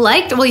sort of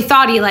he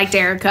thought he liked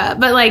Erica,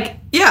 but like,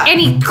 yeah. And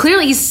he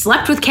clearly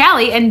slept with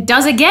Callie and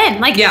does again.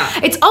 Like, yeah.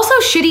 It's also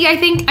shitty, I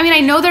think. I mean, I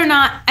know they're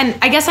not, and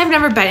I guess I've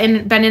never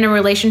been in a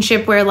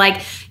relationship where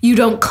like you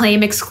don't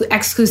claim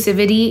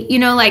exclusivity, you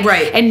know, like,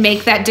 right. And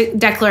make that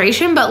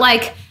declaration. But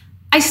like,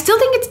 I still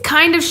think it's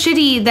kind of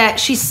shitty that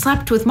she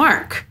slept with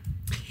Mark.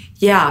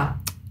 Yeah.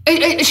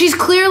 She's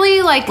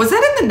clearly like. Was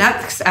that in the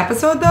next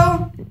episode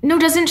though? No,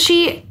 doesn't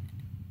she?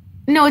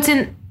 No, it's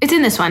in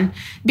this one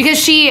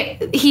because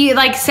he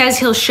like says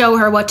he'll show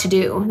her what to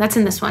do. That's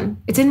in this one.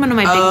 It's in one of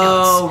my big notes.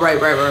 Oh, right.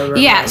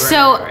 Yeah,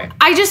 right.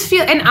 I just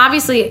feel, and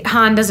obviously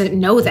Han doesn't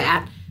know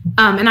that,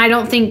 and I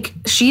don't think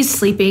she's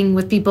sleeping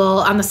with people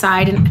on the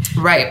side. And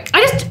right.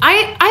 I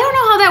don't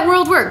know how that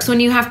world works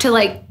when you have to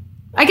like.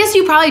 I guess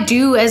you probably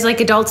do as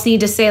like adults need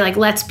to say like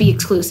let's be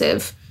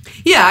exclusive.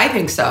 Yeah, I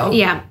think so.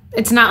 Yeah,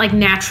 it's not like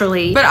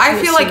naturally. But I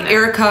feel like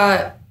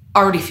Erica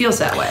already feels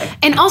that way.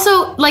 And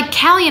also, like,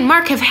 Callie and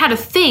Mark have had a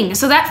thing,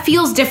 so that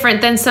feels different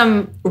than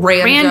some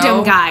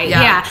random guy.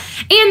 Yeah.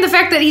 And the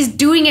fact that he's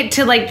doing it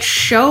to, like,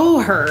 show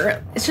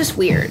her, it's just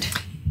weird.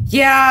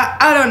 Yeah,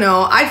 I don't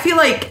know. I feel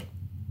like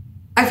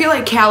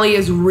Callie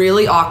is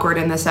really awkward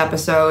in this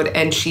episode,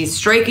 and she's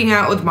striking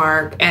out with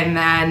Mark, and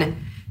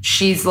then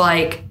she's,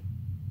 like,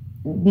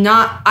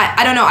 not...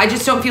 I don't know. I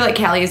just don't feel like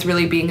Callie is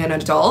really being an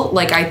adult.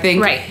 Like, I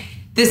think... Right.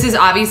 This is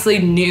obviously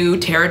new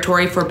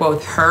territory for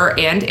both her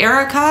and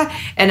Erica,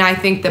 and I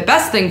think the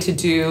best thing to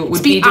do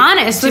would be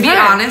honest to be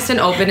honest and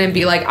open and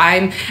be like,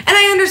 and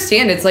I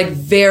understand it's like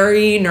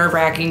very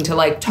nerve-wracking to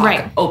like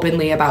talk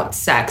openly about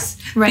sex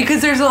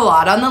because there's a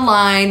lot on the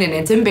line and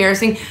it's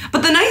embarrassing.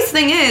 But the nice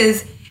thing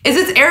is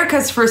it's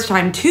Erica's first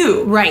time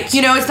too. Right.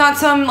 You know, it's not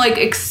some like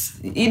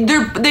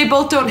they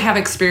both don't have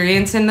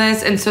experience in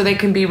this, and so they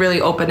can be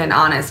really open and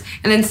honest.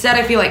 And instead,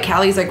 I feel like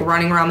Callie's like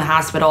running around the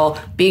hospital,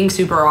 being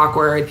super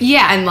awkward.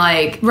 Yeah. And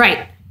like,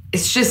 right.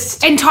 It's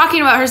just... And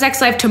talking about her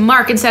sex life to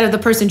Mark instead of the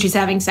person she's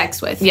having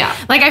sex with. Yeah.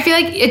 Like, I feel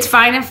like it's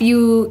fine if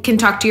you can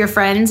talk to your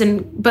friends,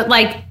 but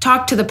like,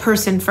 talk to the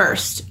person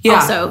first.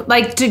 Yeah. Also.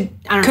 Like, to... I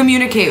don't know.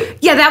 Communicate.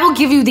 Yeah, that will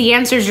give you the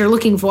answers you're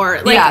looking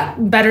for. Like,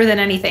 better than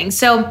anything.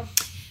 So,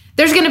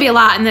 there's going to be a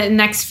lot in the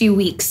next few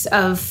weeks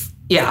of...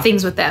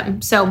 things with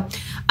them. So,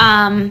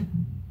 I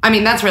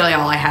mean, that's really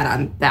all I had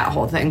on that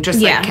whole thing.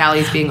 Just like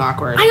Callie's being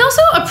awkward. I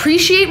also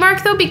appreciate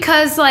Mark though,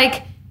 because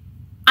like,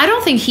 I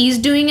don't think he's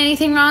doing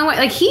anything wrong.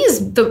 Like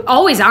he's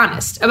always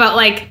honest about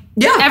like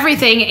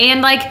everything.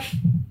 And like,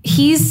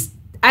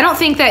 I don't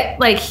think that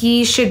like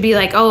he should be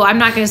like, oh, I'm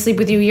not going to sleep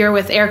with you. You're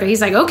with Erica.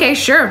 He's like, okay,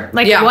 sure.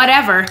 Like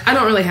whatever. I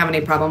don't really have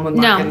any problem with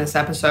Mark in this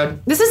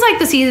episode. This is like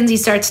the seasons he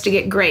starts to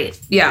get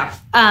great. Yeah.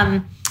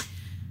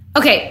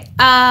 Okay,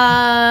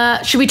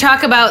 should we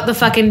talk about the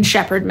fucking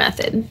Shepherd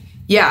method?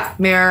 Yeah,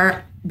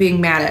 Mare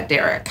being mad at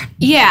Derek.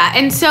 Yeah,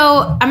 and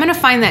so I'm going to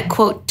find that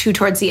quote too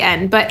towards the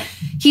end, but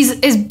his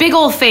big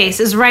old face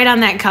is right on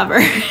that cover.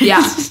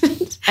 Yeah.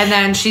 And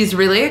then she's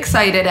really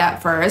excited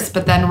at first,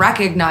 but then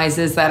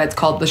recognizes that it's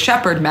called the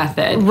Shepherd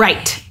method.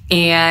 Right.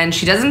 And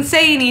she doesn't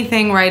say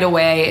anything right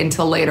away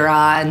until later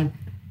on.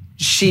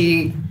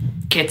 She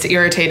gets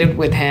irritated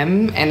with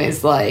him and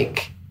is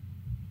like,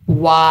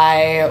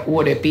 why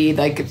would it be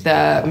like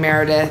the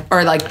Meredith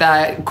or like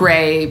the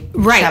Gray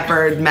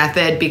Shepherd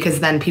method? Because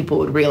then people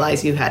would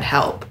realize you had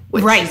help.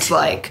 Which is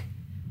like,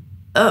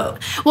 oh.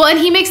 Well, and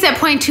he makes that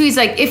point too. He's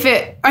like,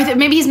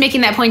 maybe he's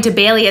making that point to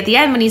Bailey at the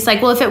end when he's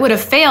like, well, if it would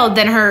have failed,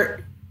 then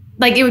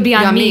it would be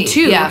on me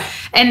too. Yeah.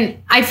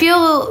 And I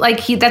feel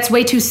like that's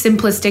way too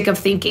simplistic of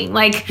thinking.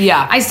 Like,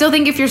 I still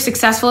think if you're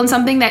successful in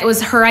something that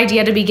was her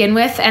idea to begin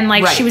with and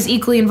like she was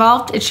equally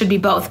involved, it should be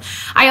both.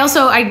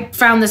 I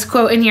found this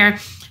quote in here.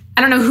 I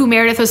don't know who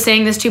Meredith was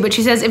saying this to, but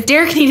she says, if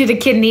Derek needed a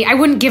kidney, I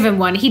wouldn't give him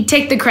one. He'd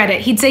take the credit.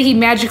 He'd say he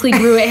magically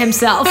grew it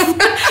himself,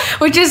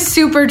 which is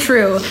super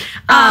true.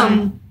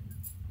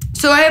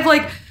 So I have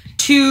like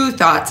two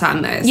thoughts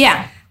on this.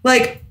 Yeah.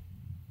 Like,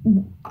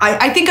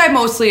 I think I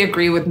mostly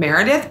agree with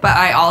Meredith, but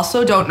I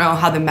also don't know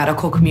how the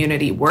medical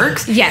community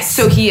works. Yes.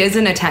 So he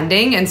isn't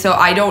attending, and so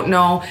I don't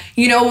know.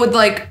 You know, with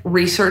like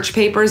research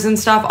papers and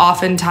stuff,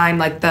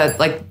 oftentimes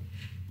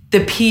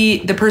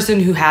the person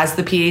who has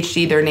the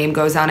PhD, their name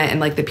goes on it, and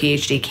like the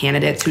PhD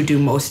candidates who do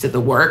most of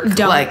the work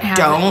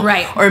don't,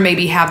 right, or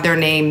maybe have their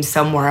name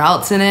somewhere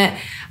else in it.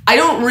 I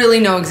don't really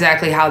know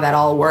exactly how that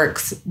all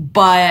works,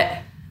 but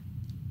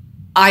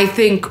I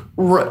think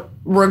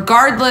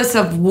regardless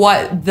of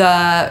what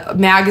the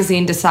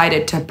magazine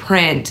decided to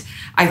print,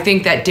 I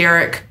think that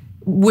Derek,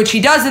 which he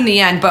does in the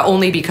end, but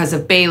only because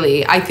of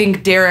Bailey, I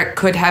think Derek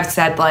could have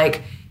said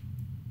like,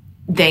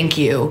 thank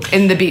you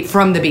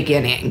from the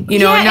beginning,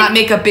 and not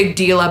make a big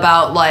deal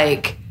about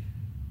like,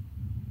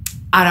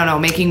 I don't know,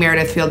 making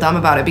Meredith feel dumb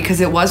about it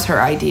because it was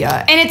her idea.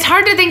 And it's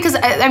hard to think because,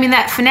 I mean,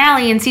 that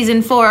finale in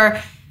season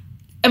 4,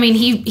 I mean,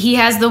 he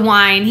has the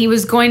wine. He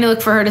was going to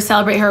look for her to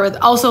celebrate her with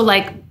also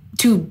like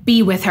to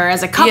be with her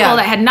as a couple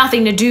that had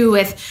nothing to do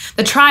with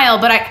the trial.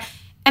 But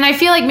I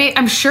feel like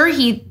I'm sure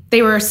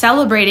they were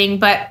celebrating,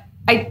 but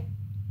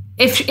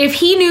if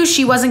he knew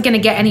she wasn't going to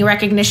get any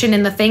recognition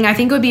in the thing, I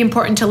think it would be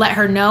important to let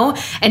her know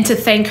and to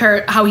thank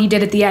her how he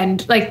did at the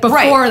end, like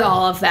before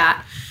all of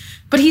that.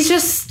 But he's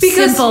just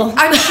simple.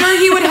 I'm sure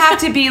he would have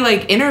to be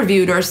like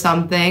interviewed or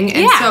something.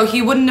 And so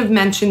he wouldn't have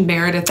mentioned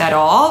Meredith at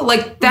all.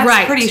 Like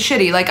that's pretty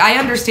shitty. Like I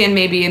understand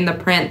maybe in the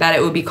print that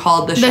it would be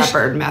called the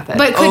Shepherd method.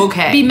 But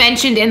could be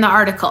mentioned in the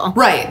article.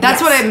 Right.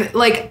 That's what I'm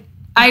like.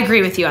 I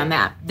agree with you on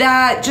that.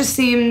 That just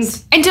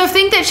seems... And to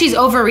think that she's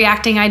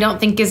overreacting, I don't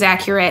think is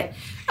accurate.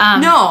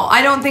 No,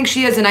 I don't think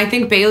she is. And I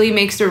think Bailey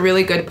makes a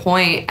really good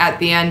point at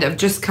the end of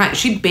just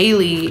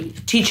Bailey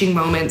teaching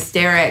moments,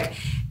 Derek.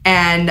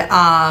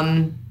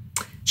 And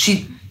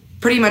she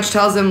pretty much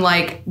tells him,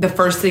 like, the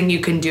first thing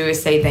you can do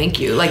is say thank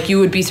you. Like, you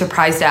would be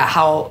surprised at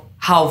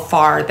how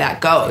far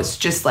that goes.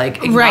 Just, like,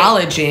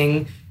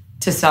 acknowledging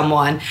to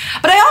someone.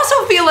 But I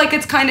also feel like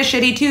it's kind of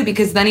shitty, too,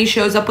 because then he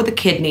shows up with a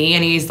kidney,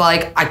 and he's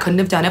like, I couldn't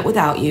have done it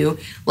without you.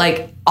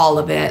 Like, all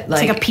of it.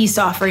 Like, it's like a peace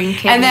offering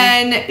kidney. And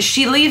then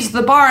she leaves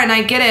the bar, and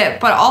I get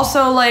it. But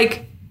also,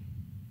 like...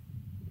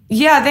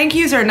 Yeah, thank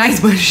yous are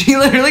nice, but she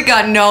literally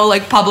got no,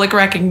 like, public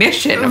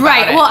recognition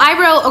about it. Well, I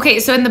wrote... Okay,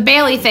 so in the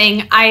Bailey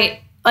thing,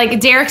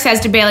 Derek says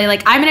to Bailey,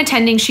 like, I'm an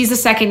attending. She's a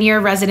second-year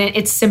resident.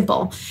 It's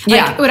simple.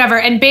 Like, whatever.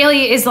 And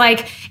Bailey is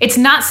like, it's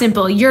not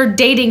simple. You're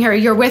dating her.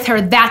 You're with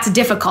her. That's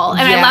difficult.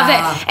 And I love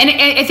it. And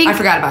I think... I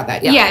forgot about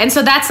that, Yeah, and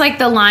so that's, like,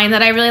 the line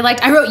that I really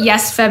liked. I wrote,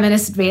 yes,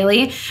 feminist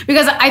Bailey.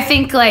 Because I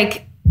think,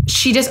 like,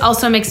 she just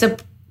also makes a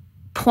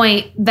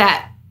point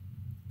that...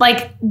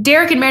 Like,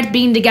 Derek and Meredith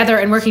being together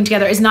and working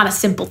together is not a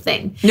simple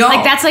thing. No.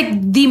 Like, that's,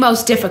 like, the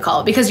most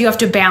difficult because you have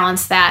to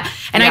balance that.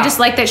 And I just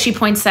like that she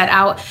points that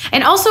out.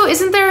 And also,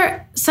 isn't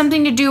there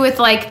something to do with,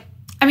 like,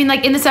 I mean,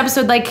 like, in this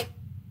episode, like,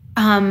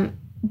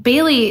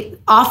 Bailey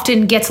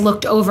often gets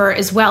looked over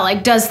as well,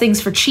 like, does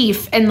things for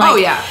Chief. And,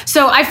 like,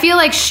 so I feel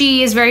like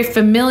she is very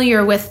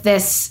familiar with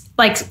this,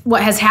 like,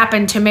 what has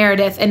happened to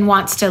Meredith and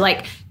wants to,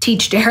 like,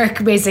 teach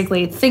Derek,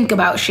 basically, think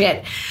about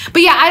shit.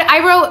 But yeah, I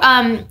wrote,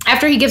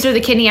 after he gives her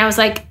the kidney, I was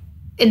like,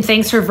 and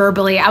thanks her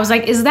verbally, I was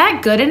like, is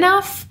that good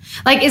enough?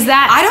 Like, is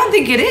that... I don't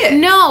think it is.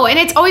 No, and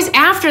it's always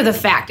after the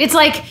fact. It's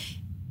like,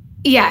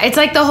 yeah, it's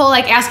like the whole,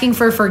 like, asking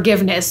for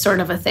forgiveness sort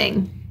of a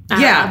thing.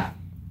 Yeah.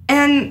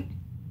 And...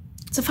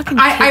 It's a fucking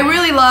I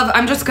really love...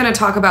 I'm just going to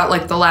talk about,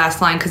 like, the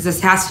last line, because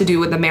this has to do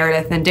with the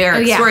Meredith and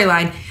Derek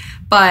storyline.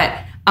 But,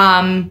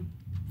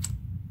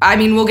 I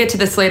mean, we'll get to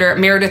this later.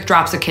 Meredith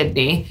drops a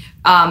kidney.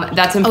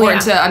 That's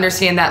important to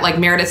understand that, like,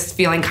 Meredith's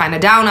feeling kind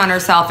of down on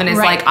herself and is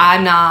like,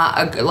 I'm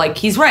not, like,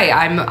 he's right.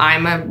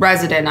 I'm a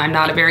resident. I'm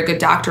not a very good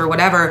doctor or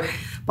whatever,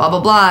 blah,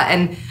 blah, blah.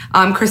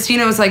 And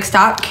Christina was like,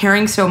 stop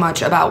caring so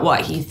much about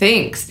what he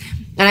thinks.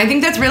 And I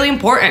think that's really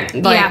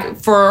important, like,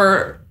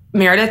 for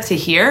Meredith to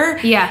hear.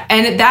 Yeah.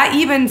 And that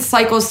even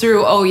cycles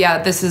through,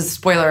 this is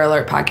spoiler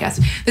alert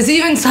podcast. This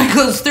even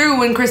cycles through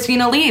when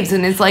Christina leaves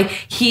and it's like,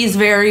 he's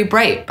very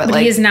bright, but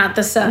like... he is not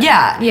the son.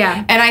 Yeah.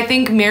 Yeah. And I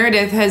think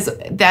Meredith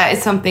that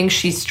is something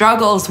she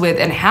struggles with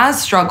and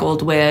has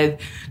struggled with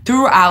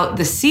throughout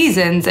the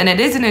seasons. And it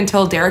isn't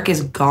until Derek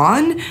is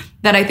gone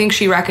that I think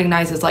she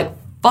recognizes, like,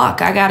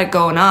 fuck, I got it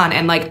going on.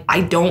 And like,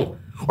 I don't,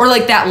 or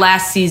like that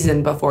last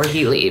season before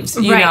he leaves,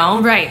 you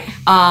know? Right.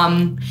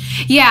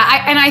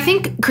 Yeah. And I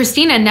think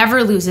Christina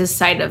never loses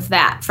sight of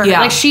that for her.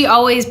 Like, she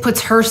always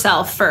puts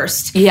herself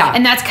first. Yeah.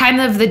 And that's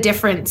kind of the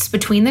difference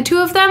between the two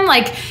of them.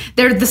 Like,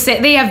 they're the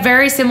same, they have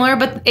very similar,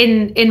 but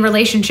in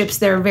relationships,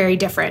 they're very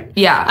different.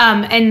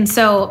 Yeah. And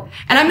so.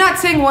 And I'm not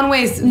saying one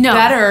way is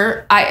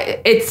better.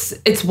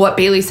 It's what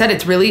Bailey said.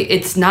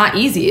 It's not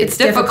easy. It's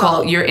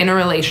difficult. You're in a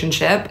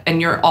relationship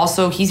and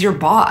he's your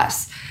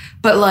boss.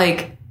 But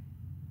like,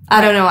 I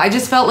don't know. I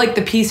just felt like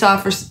the peace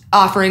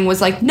offering was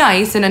like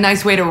nice and a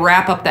nice way to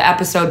wrap up the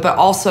episode, but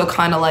also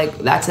kind of like,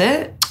 that's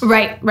it.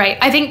 Right.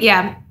 I think,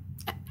 yeah.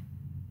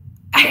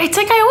 It's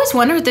like, I always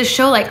wonder with this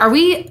show, like, are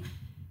we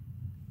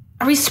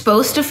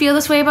supposed to feel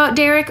this way about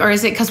Derek, or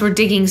is it because we're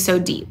digging so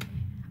deep?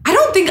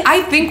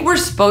 I think we're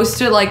supposed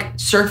to, like,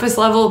 surface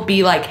level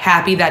be like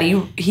happy that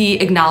he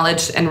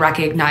acknowledged and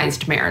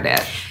recognized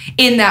Meredith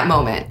in that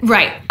moment.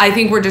 Right. I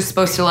think we're just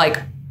supposed to like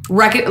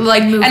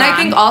move on. I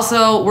think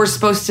also we're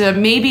supposed to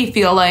maybe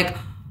feel like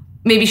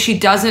maybe she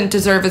doesn't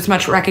deserve as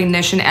much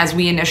recognition as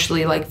we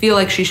initially like feel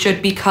like she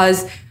should,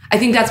 because I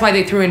think that's why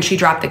they threw in she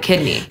dropped the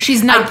kidney.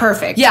 She's not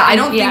perfect. Yeah, I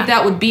don't think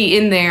that would be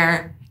in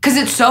there because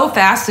it's so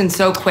fast and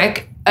so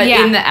quick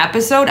in the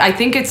episode. I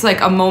think it's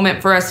like a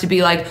moment for us to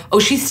be like, oh,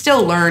 she's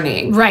still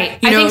learning. Right.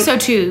 I think so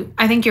too.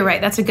 I think you're right.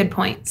 That's a good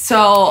point.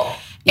 So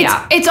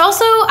yeah. It's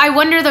also, I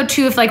wonder though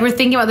too, if like we're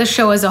thinking about the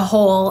show as a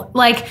whole,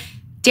 like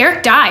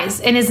Derek dies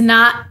and is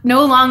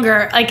no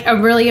longer like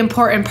a really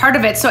important part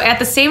of it. So at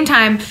the same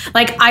time,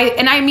 like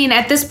I mean,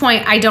 at this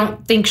point, I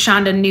don't think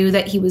Shonda knew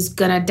that he was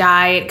gonna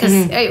die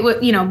because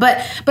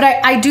but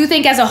I do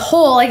think as a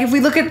whole, like if we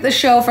look at the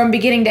show from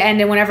beginning to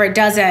end and whenever it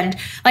does end,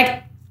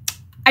 like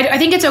I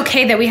think it's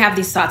okay that we have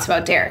these thoughts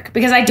about Derek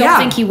because I don't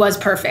think he was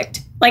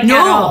perfect. Like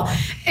at all.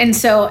 And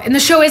the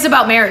show is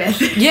about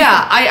Meredith.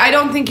 Yeah, I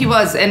don't think he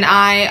was. And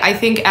I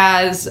think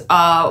as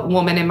a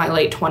woman in my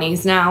late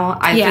 20s now,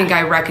 I think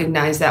I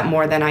recognize that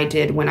more than I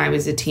did when I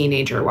was a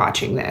teenager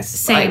watching this.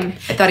 Same. Like,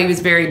 I thought he was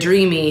very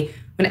dreamy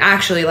when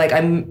actually like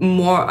I'm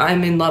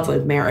in love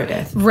with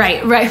Meredith.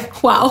 Right.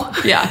 Wow.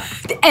 Yeah.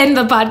 End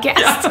the podcast.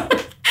 Yeah.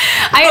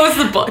 Close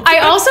the book. I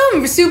also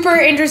am super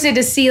interested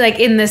to see like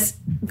in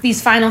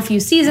these final few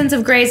seasons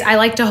of Grey's. I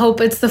like to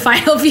hope it's the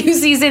final few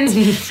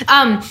seasons.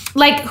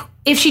 Like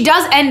if she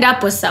does end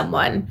up with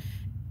someone,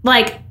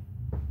 like,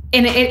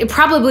 and it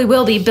probably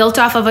will be built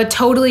off of a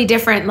totally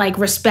different like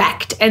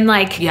respect and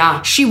like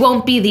she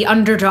won't be the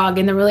underdog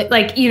in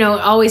the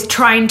always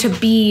trying to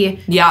be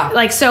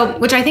like so,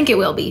 which I think it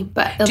will be.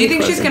 But do you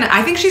think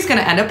I think she's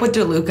gonna end up with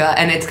DeLuca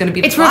and it's gonna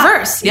be it's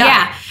reverse.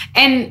 Yeah.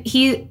 And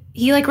he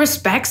like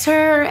respects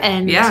her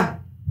and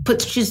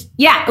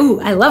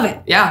ooh, I love it.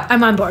 Yeah.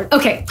 I'm on board.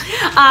 Okay.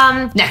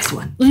 Next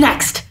one.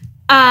 Next.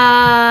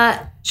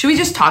 Should we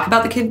just talk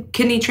about the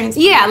kidney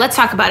transplant? Yeah, let's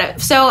talk about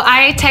it. So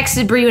I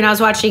texted Brie when I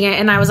was watching it,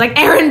 and I was like,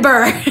 Aaron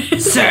Burr.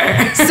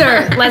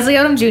 Sir. Leslie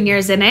Odom Jr.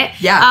 is in it.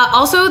 Yeah.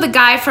 Also, the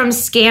guy from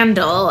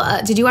Scandal.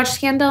 Did you watch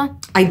Scandal?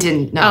 I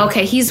didn't, no. Oh,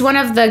 okay, he's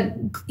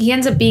he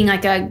ends up being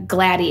like a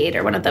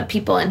gladiator, one of the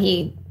people, and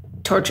he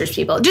tortures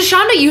people. Just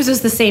Shonda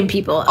uses the same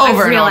people.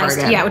 Over and over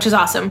again. Yeah, which is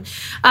awesome.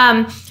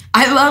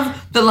 I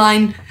love the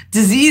line,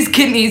 diseased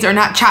kidneys are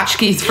not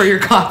tchotchkes for your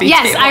coffee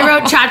Yes, table. I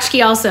wrote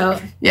tchotchke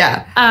also.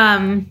 Yeah.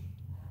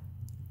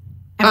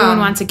 Everyone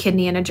wants a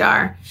kidney in a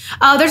jar.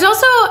 There's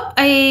also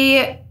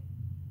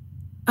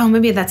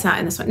maybe that's not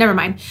in this one. Never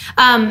mind.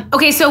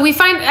 Okay, so I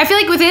feel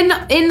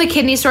like in the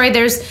kidney story,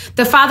 there's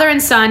the father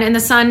and son, and the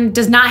son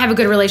does not have a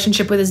good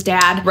relationship with his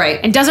dad. Right.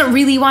 And doesn't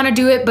really want to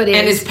do it, but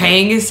is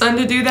paying his son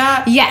to do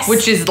that? Yes.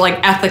 Which is like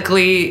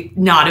ethically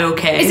not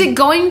okay. Is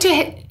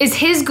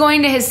his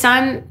going to his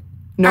son?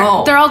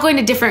 No. They're all going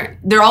to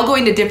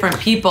different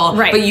people.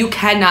 Right. But you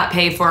cannot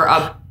pay for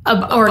a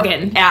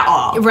organ. At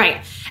all.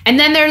 Right. And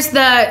then there's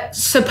the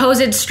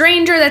supposed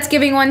stranger that's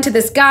giving one to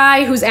this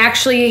guy who's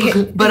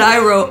actually... But I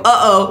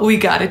wrote, we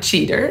got a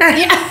cheater.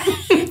 Yeah.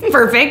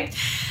 Perfect.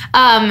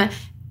 And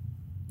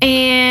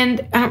I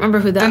don't remember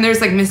who And there's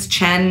like Miss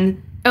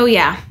Chen. Oh,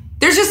 yeah.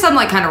 There's just some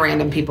like kind of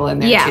random people in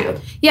there too.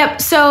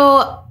 Yep.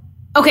 So,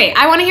 okay,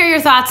 I want to hear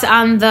your thoughts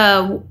on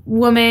the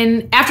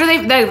woman. After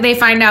they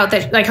find out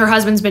that like her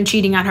husband's been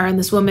cheating on her and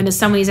this woman is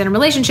someone he's in a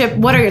relationship,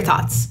 what are your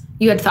thoughts?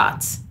 You had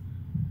thoughts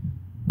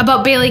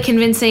about Bailey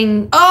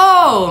convincing...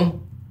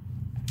 Oh!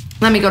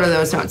 Let me go to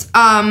those notes.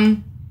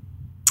 I'm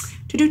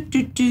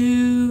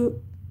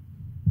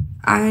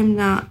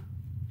not...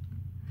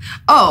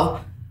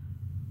 Oh.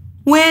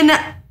 When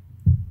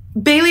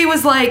Bailey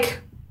was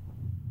like...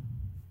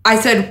 I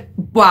said,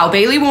 wow,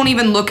 Bailey won't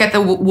even look at the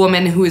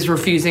woman who is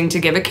refusing to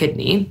give a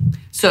kidney.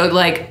 So,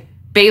 like,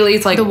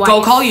 Bailey's like,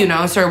 go call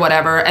Eunice or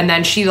whatever. And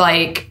then she,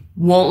 like...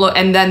 won't look,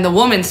 and then the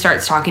woman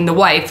starts talking, the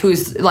wife,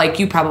 who's like,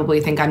 you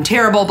probably think I'm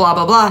terrible, blah,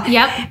 blah, blah.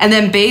 Yep. And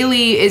then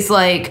Bailey is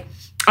like,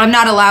 I'm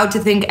not allowed to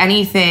think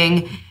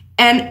anything.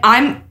 And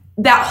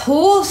that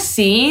whole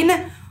scene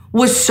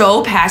was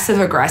so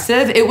passive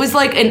aggressive. It was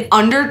like an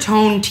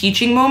undertone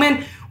teaching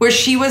moment where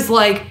she was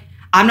like,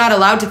 I'm not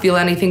allowed to feel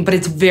anything, but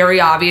it's very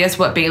obvious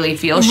what Bailey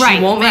feels. She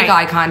won't make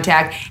eye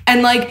contact.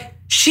 And like,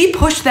 she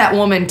pushed that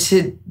woman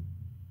to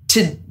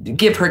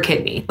give her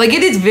kidney. Like,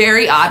 it is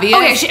very obvious.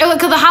 Okay,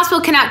 because the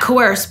hospital cannot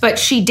coerce, but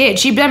she did.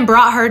 She then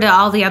brought her to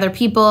all the other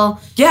people.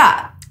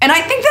 Yeah. And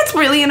I think that's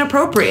really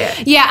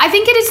inappropriate. Yeah, I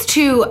think it is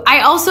too.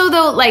 I also,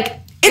 though, like...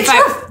 It's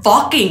her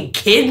fucking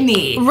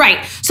kidney.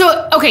 Right.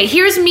 So, okay,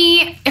 here's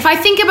me. If I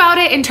think about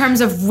it in terms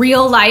of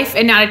real life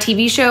and not a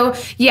TV show,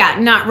 yeah,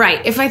 not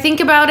right. If I think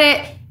about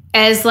it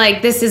as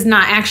like, this is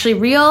not actually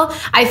real,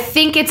 I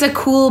think it's a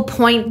cool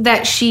point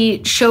that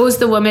she shows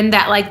the woman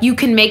that like, you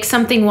can make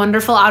something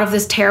wonderful out of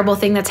this terrible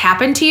thing that's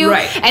happened to you.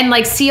 Right. And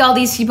like, see all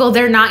these people,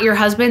 they're not your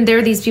husband.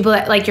 They're these people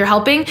that like you're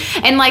helping.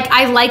 And like,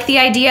 I like the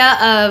idea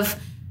of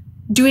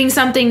doing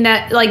something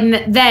that like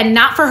then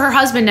not for her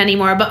husband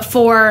anymore, but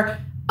for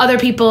other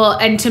people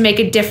and to make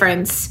a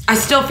difference. I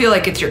still feel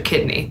like it's your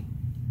kidney.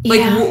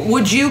 Like,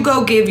 would you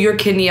go give your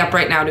kidney up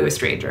right now to a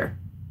stranger?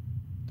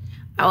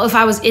 Well, if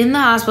I was in the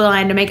hospital, I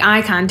had to make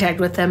eye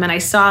contact with them and I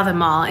saw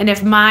them all. And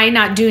if my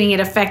not doing it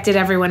affected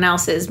everyone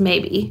else's,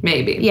 maybe.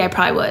 Maybe. Yeah, I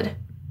probably would.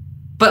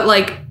 But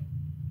like,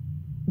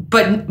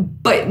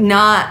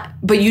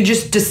 but you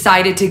just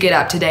decided to get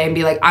up today and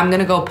be like, I'm going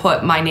to go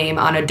put my name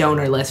on a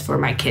donor list for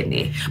my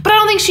kidney. But I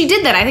don't think she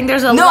did that. I think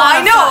there's a lot No,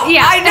 I know.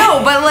 Yeah. I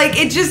know. But like,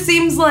 it just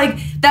seems like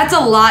that's a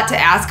lot to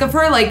ask of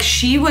her. Like,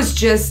 she was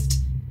just...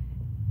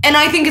 And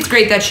I think it's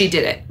great that she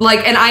did it.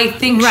 Like, and I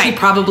think she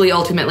probably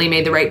ultimately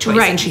made the right choice.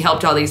 And she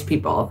helped all these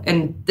people.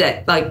 And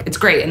that, like, it's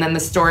great. And then the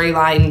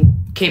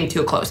storyline came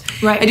to a close.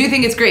 Right. I do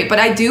think it's great. But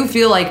I do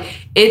feel like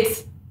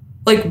it's,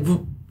 like,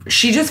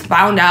 she just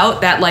found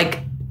out that, like,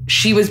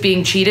 she was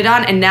being cheated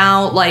on. And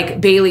now, like,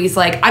 Bailey's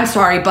like, I'm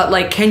sorry, but,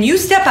 like, can you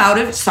step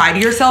outside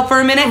of yourself for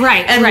a minute?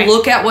 Right. And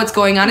look at what's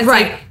going on? It's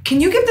like, can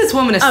you give this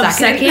woman a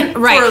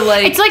second? Right. For,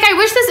 like, it's like, I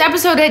wish this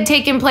episode had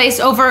taken place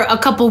over a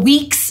couple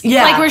weeks.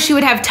 Yeah. Like, where she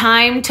would have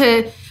time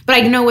to... But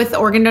I know with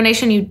organ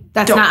donation,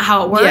 that's not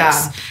how it works.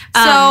 Yeah. So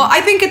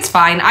I think it's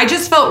fine. I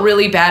just felt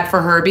really bad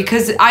for her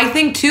because I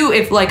think too,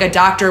 if like a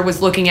doctor was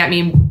looking at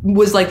me and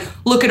was like,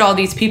 look at all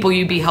these people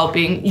you'd be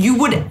helping, you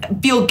would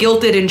feel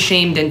guilted and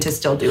shamed into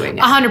still doing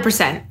it.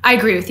 100%. I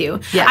agree with you.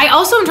 Yeah. I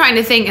also am trying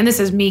to think, and this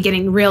is me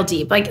getting real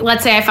deep. Like,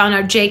 let's say I found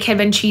out Jake had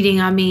been cheating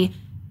on me.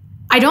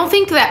 I don't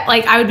think that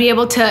like I would be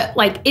able to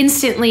like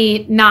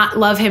instantly not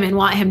love him and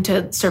want him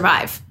to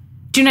survive.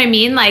 Do you know what I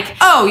mean? Like,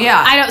 oh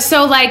yeah.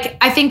 So like,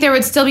 I think there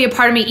would still be a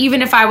part of me,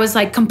 even if I was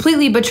like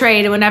completely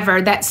betrayed or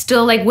whatever, that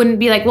still like wouldn't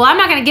be like, well, I'm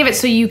not going to give it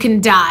so you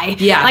can die.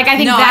 Yeah. Like, I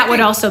think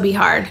would also be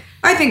hard.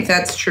 I think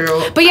that's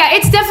true. But yeah,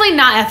 it's definitely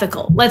not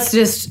ethical. Let's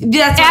just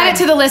add it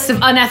to the list of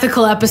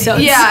unethical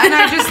episodes. Yeah. And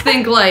I just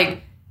think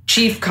like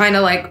Chief kind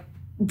of like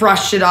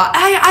brushed it off.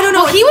 I don't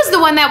know. Well, he was the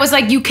one that was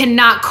like, you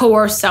cannot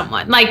coerce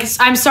someone. Like,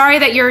 I'm sorry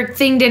that your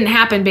thing didn't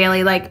happen,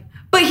 Bailey. Like,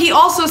 but he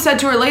also said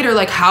to her later,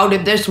 like, how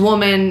did this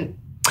woman...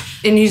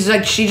 And he's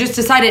like, she just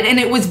decided. And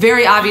it was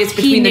very obvious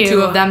between the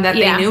two of them that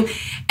they knew.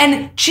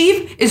 And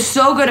Chief is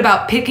so good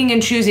about picking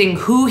and choosing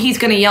who he's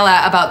going to yell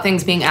at about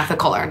things being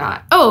ethical or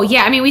not. Oh,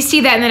 yeah. I mean, we see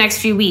that in the next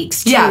few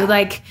weeks, too. Yeah.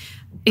 Like,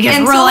 he gets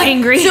real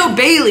angry. So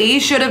Bailey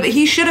should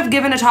have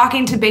given a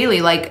talking to Bailey.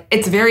 Like,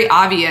 it's very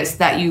obvious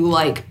that you,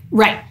 like...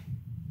 Right.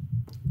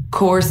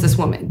 Coerce this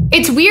woman.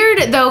 It's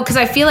weird, though, because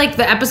I feel like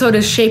the episode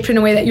is shaped in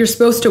a way that you're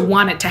supposed to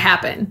want it to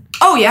happen.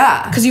 Oh,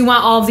 yeah. Because you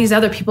want all of these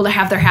other people to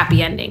have their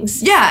happy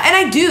endings. Yeah, and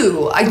I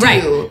do.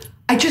 Right.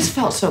 I just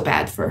felt so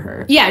bad for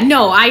her. Yeah,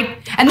 no, And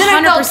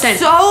then 100%. I felt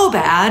so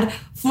bad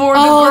for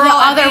the girl. The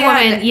other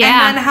woman,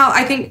 yeah. And then how,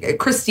 I think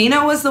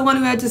Christina was the one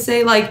who had to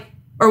say, like,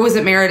 or was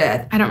it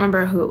Meredith? I don't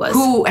remember who it was.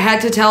 Who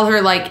had to tell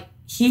her, like,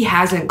 he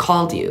hasn't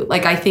called you.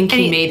 Like, I think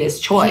he made his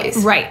choice.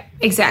 Right,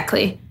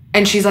 exactly.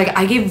 And she's like,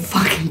 I gave a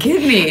fucking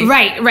kidney.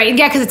 Right.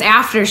 Yeah, because it's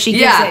after she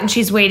gives it and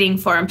she's waiting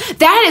for him.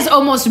 That is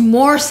almost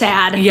more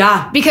sad.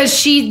 Yeah. Because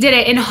she did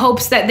it in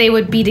hopes that they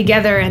would be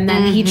together and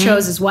then he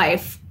chose his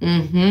wife.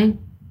 Mm-hmm.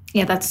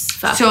 Yeah, that's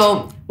fucked.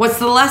 So what's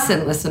the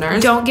lesson,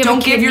 listeners? Don't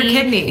give your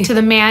kidney to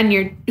the man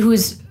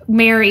who's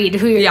married,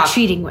 who you're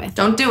cheating with.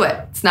 Don't do it.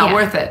 It's not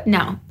worth it.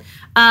 No.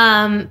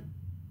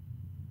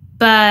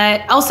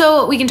 But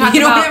also, we can talk about...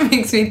 You know what it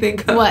makes me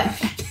think of? What?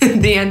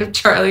 The end of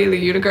Charlie the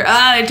Unicorn.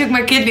 I took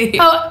my kidney.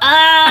 Oh,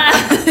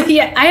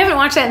 yeah. I haven't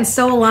watched that in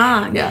so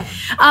long. Yeah.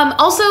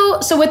 Also,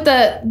 so with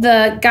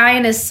the guy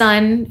and his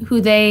son, who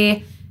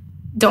they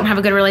don't have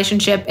a good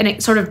relationship, and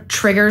it sort of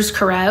triggers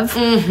Karev.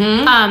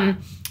 Mm-hmm.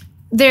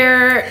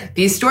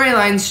 These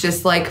storylines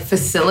just, like,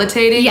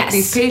 facilitating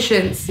these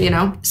patients, you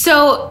know?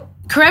 So...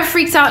 Karev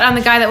freaks out on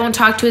the guy that won't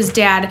talk to his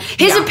dad.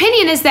 His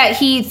opinion is that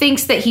he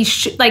thinks that he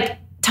should, like...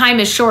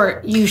 Time is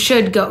short. You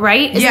should go,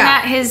 right? Isn't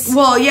that his...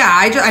 Well, yeah.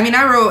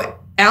 I wrote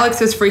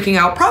Alex is freaking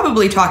out,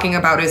 probably talking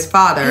about his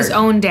father. His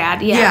own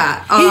dad,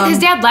 yeah. His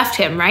dad left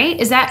him, right?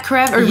 Is that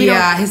correct? Or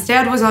his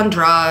dad was on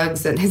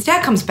drugs, and his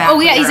dad comes back. Oh,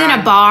 yeah, he's in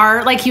a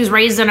bar. Like, he was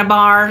raised in a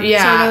bar, sort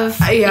of.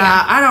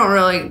 Yeah, I don't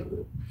really...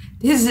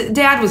 His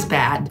dad was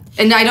bad.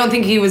 And I don't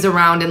think he was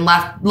around and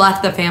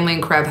left the family,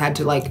 and Karev had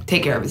to, like,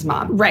 take care of his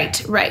mom. Right.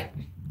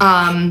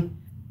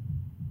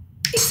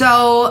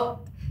 So...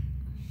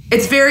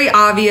 it's very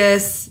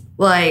obvious,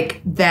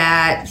 like,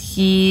 that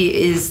he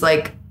is,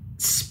 like,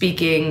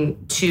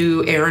 speaking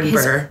to Aaron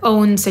Burr. His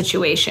own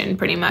situation,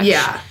 pretty much.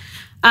 Yeah.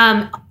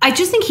 I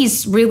just think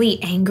he's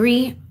really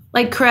angry.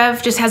 Like,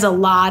 Karev just has a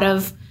lot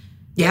of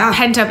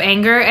pent-up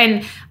anger.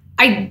 And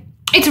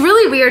it's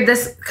really weird,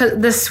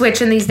 this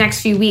switch in these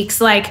next few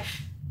weeks. Like,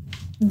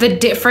 the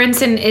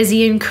difference in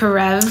Izzy and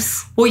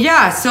Karev's. Well,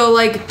 yeah. So,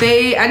 like,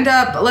 they end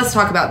up... Let's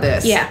talk about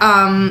this. Yeah.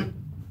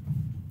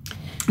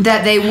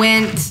 That they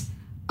went...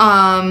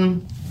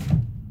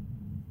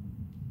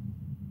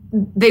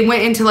 They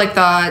went into, like,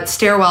 the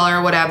stairwell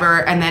or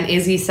whatever, and then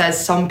Izzy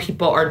says some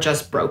people are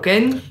just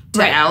broken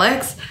to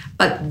Alex.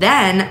 But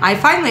then I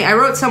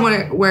wrote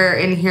somewhere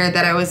in here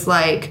that I was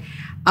like,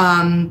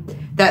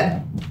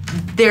 that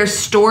their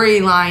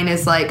storyline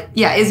is like,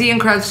 Izzy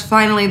and Krebs,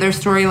 finally their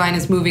storyline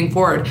is moving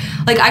forward.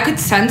 Like, I could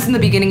sense in the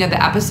beginning of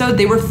the episode,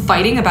 they were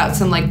fighting about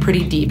some, like,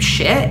 pretty deep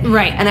shit.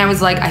 Right. And I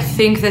was like, I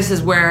think this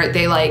is where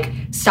they, like,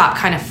 stop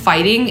kind of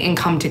fighting and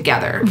come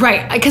together.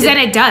 Right. Because then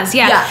it does,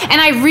 yeah.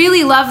 And I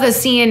really love the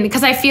scene,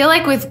 because I feel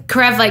like with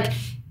Karev, like,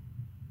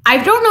 I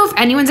don't know if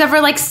anyone's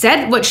ever, like,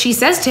 said what she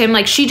says to him.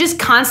 Like, she just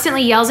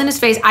constantly yells in his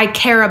face, I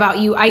care about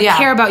you. I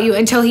care about you,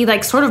 until he,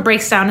 like, sort of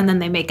breaks down and then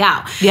they make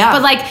out. Yeah.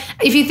 But, like,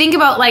 if you think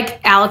about, like,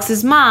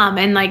 Alex's mom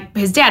and, like,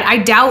 his dad, I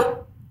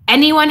doubt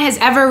anyone has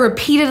ever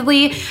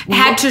repeatedly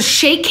had to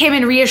shake him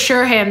and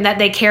reassure him that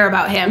they care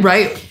about him.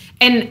 Right.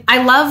 And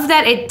I love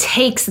that it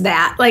takes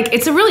that. Like,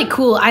 it's a really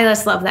cool, I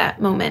just love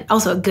that moment.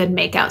 Also a good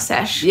makeout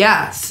sesh.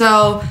 Yeah.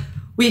 So...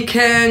 we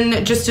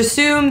can just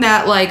assume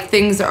that, like,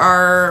 things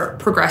are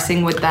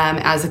progressing with them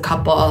as a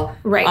couple.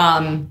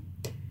 Right.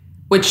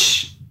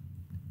 Which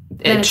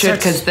it should,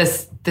 because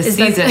this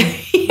season,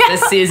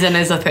 this season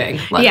is a thing.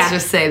 Let's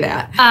just say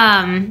that.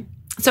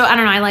 So, I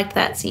don't know. I liked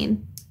that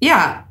scene.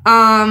 Yeah.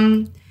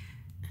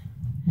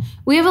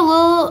 We have a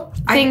little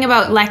thing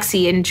about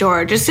Lexi and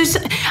George.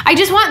 I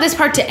just want this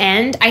part to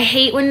end. I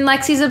hate when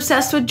Lexi's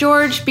obsessed with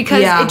George,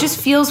 because it just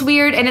feels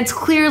weird, and it's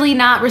clearly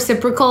not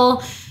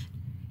reciprocal.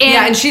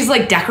 And she's,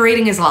 like,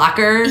 decorating his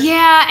locker.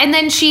 Yeah, and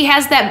then she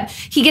has that...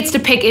 He gets to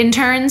pick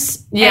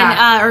interns.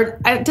 Yeah.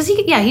 Does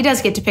he? Yeah, he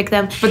does get to pick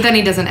them. But then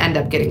he doesn't end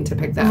up getting to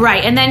pick them.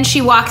 Right, and then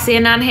she walks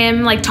in on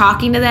him, like,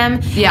 talking to them.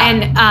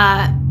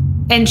 Yeah.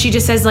 And she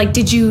just says, like,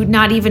 did you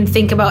not even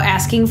think about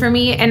asking for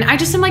me? And I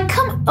just am like,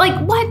 come...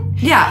 Like, what?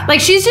 Yeah. Like,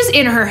 she's just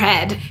in her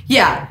head.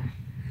 Yeah.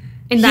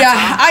 And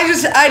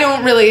that's I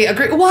don't really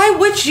agree. Why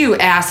would you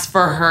ask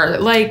for her?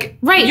 Like,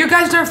 right. You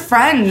guys are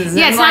friends.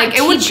 Yeah, it's like,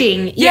 not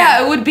teaching.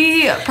 It would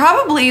be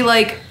probably,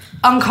 like,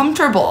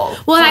 uncomfortable.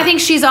 Well, and I think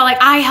she's all like,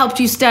 I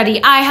helped you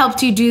study. I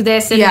helped you do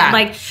this. And,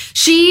 like,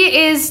 she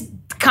is,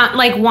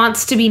 like,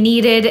 wants to be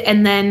needed.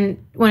 And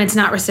then when it's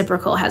not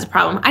reciprocal, has a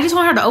problem. I just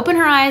want her to open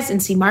her eyes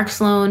and see Mark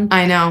Sloan.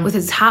 I know. With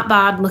his hot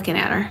bod looking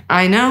at her.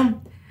 I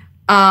know.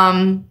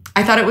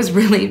 I thought it was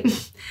really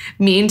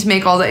mean to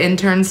make all the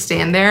interns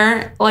stand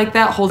there like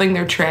that, holding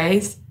their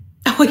trays.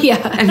 Oh,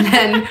 yeah. And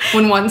then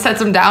when one sets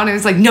them down, it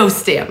was like, no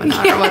stamina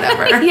or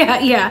whatever.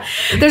 Yeah.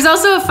 There's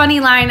also a funny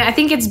line. I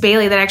think it's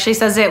Bailey that actually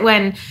says it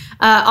when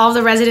all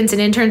the residents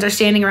and interns are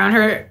standing around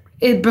her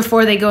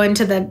before they go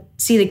into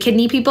see the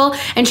kidney people.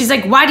 And she's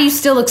like, why do you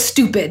still look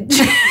stupid?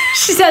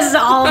 She says to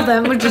all of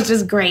them, which is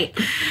just great.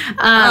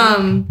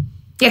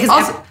 Yeah,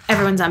 because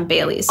everyone's on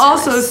Bailey's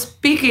service. Also,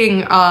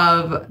 speaking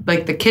of,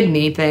 like, the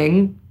kidney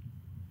thing,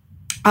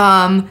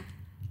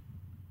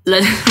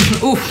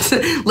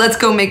 let's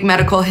go make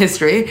medical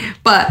history.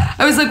 But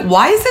I was like,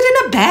 why is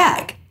it in a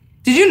bag?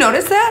 Did you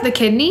notice that? The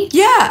kidney?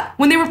 Yeah,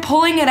 when they were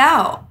pulling it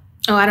out.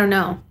 Oh, I don't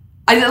know.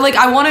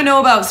 I want to know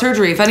about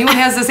surgery. If anyone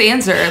has this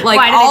answer. Like,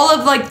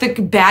 of the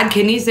bad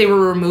kidneys they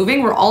were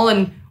removing were all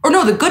in... Or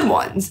no, the good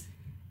ones.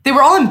 They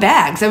were all in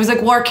bags. I was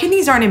like, well, our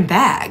kidneys aren't in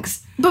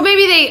bags. But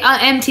maybe they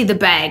empty the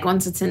bag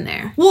once it's in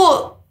there.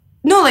 Well,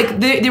 no, like,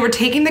 they were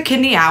taking the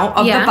kidney out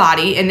of the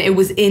body, and it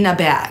was in a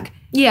bag.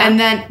 Yeah. And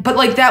then, but,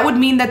 like, that would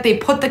mean that they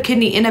put the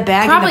kidney in a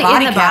bag Probably in the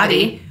body in the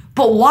cavity. body.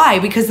 But why?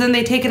 Because then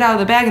they take it out of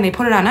the bag and they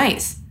put it on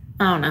ice.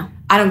 I don't know.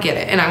 I don't get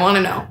it, and I want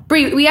to know.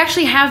 Brie, we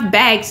actually have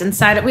bags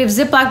inside. We have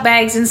Ziploc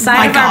bags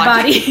inside of our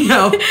body.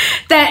 No.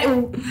 That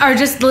are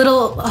just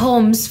little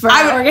homes for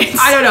our organs.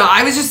 I don't know.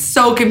 I was just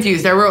so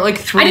confused. There were, like,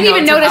 3 I didn't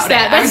even notice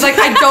that. I was like,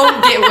 I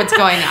don't get what's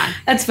going on.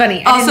 That's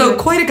funny. Also,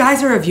 quite a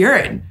geyser of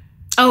urine.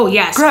 Oh,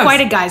 yes. Gross.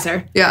 Quite a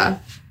geyser. Yeah.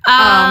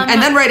 And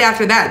then right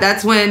after that,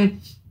 that's when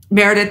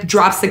Meredith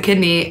drops the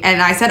kidney,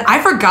 and I said,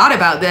 I forgot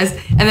about this.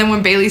 And then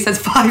when Bailey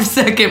says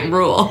 5-second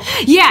rule.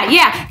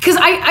 Yeah. Because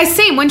I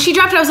say, when she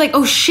dropped it, I was like,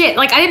 oh, shit.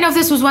 Like, I didn't know if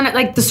this was one,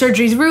 like, the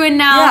surgery's ruined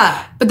now.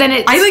 Yeah. But then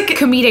it's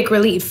comedic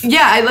relief.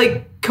 Yeah, I,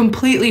 like,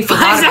 completely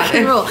forgot about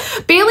it. 5-second rule.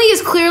 Bailey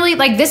is clearly,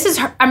 like, this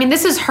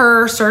is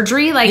her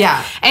surgery. Like,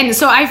 yeah. And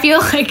so I feel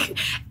like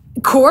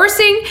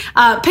coercing,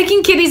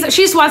 picking kidneys,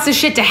 she just wants this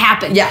shit to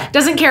happen. Yeah.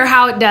 Doesn't care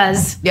how it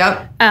does.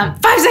 Yep.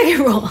 5-second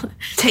rule.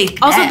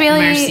 Take also that,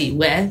 Bailey, Mercy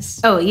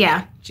West. Oh,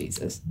 yeah.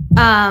 Jesus.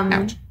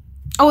 Ouch.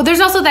 Oh,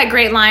 there's also that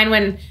great line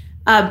when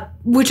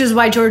which is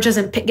why George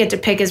doesn't get to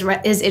pick his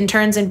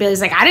interns, and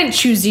Billy's like, I didn't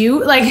choose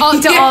you, like all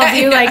of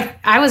you, like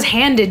I was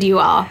handed you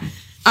all.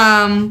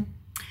 I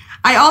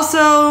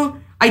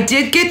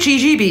did get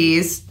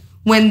GGBs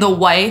when the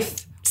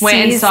wife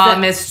went and saw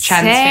Miss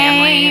Chen's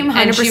family.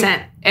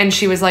 100%. And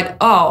she was like,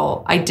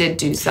 oh, I did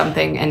do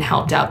something and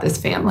helped out this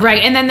family.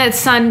 Right. And then that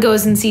son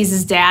goes and sees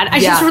his dad. I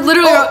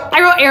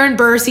wrote Aaron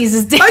Burr sees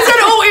his dad. I said,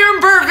 Aaron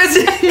Burr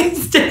visiting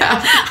his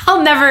dad.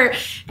 I'll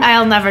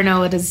never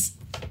know what his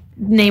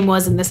name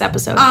was in this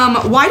episode.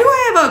 Why do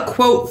I have a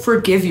quote,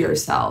 forgive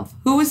yourself?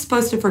 Who was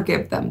supposed to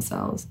forgive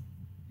themselves?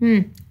 I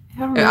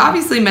don't know. It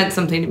obviously meant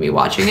something to me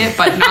watching it,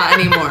 but not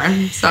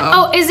anymore. So.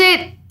 Oh, is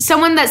it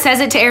someone that says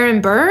it to Aaron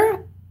Burr?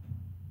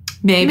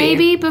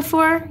 Maybe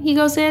before he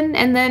goes in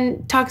and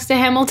then talks to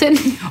Hamilton.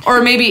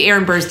 Or maybe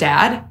Aaron Burr's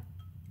dad.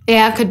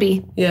 Yeah, it could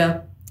be.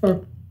 Yeah.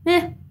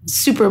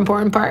 Super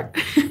important part.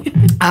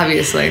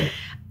 Obviously.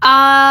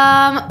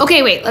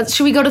 Okay, wait.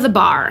 Should we go to the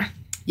bar?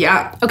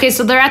 Yeah. Okay,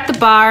 so they're at the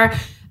bar.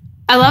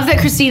 I love that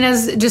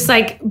Christina's just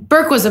like,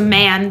 Burke was a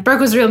man.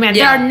 Burke was a real man.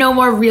 Yeah. There are no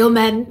more real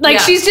men. Like,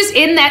 she's just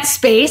in that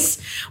space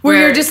where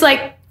you're just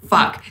like,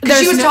 fuck.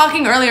 She was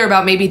talking earlier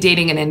about maybe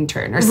dating an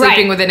intern or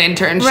sleeping with an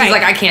intern. She's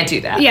like, I can't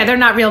do that. Yeah, they're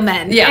not real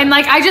men. Yeah. And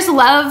like, I just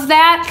love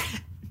that.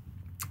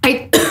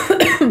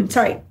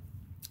 Sorry.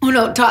 Oh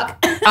no,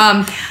 talk.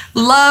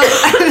 Love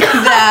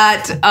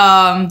that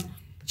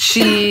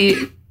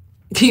she...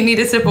 Do you need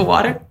a sip of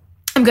water?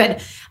 I'm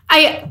good.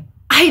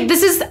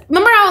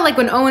 Remember how like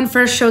when Owen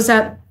first shows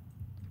up,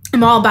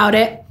 I'm all about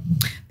it.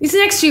 These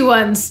next few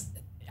ones,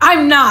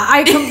 I'm not.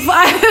 I've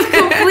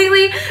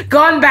completely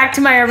gone back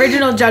to my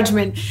original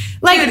judgment.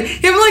 Like, dude,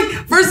 him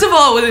like, first of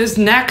all, with his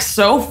neck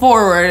so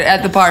forward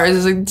at the bar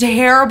is like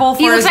terrible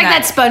for his neck. He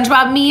looks like that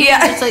SpongeBob meme.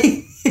 Yeah. It's like,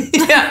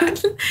 yeah.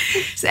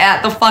 It's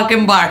at the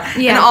fucking bar.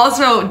 Yeah. And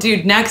also,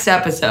 dude, next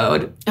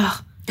episode.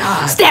 Oh,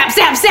 God. Stab.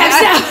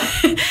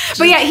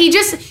 But yeah,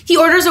 he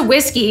orders a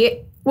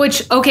whiskey,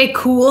 which, okay,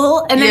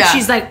 cool. And then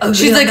she's like,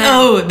 she's like,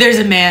 oh, there's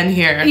a man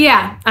here.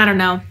 Yeah, I don't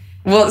know.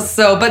 Well,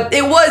 but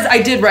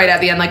I did write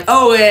at the end, like,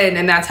 Owen,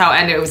 and that's how it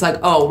ended. It was like,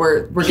 oh,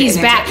 we're he's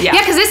back. Yeah,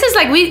 because this is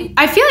like,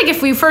 I feel like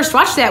if we first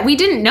watched that, we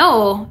didn't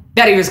know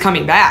that he was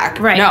coming back.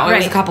 Right. No, it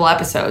was a couple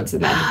episodes.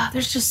 And then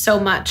there's just so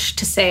much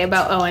to say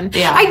about Owen.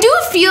 Yeah. I do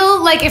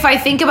feel like if I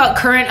think about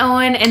current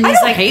Owen and these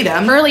like hate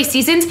him. early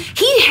seasons,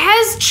 he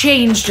has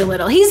changed a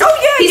little. He's still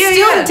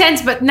still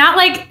intense, but not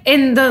like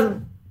in the...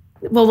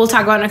 Well, we'll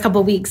talk about it in a couple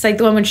of weeks. Like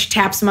the one when she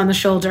taps him on the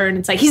shoulder and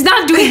it's like, he's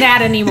not doing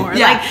that anymore.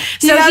 Yeah,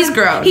 like, he's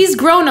grown. He's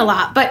grown a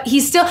lot, but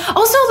he's still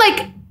also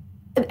like,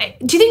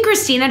 do you think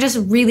Christina just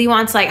really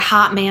wants like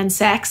hot man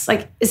sex?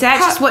 Like, is that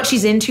just what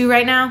she's into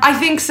right now? I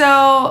think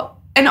so.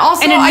 And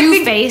also, and a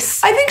new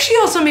face. I think she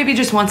also maybe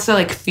just wants to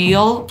like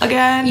feel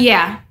again.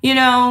 Yeah. You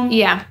know?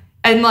 Yeah.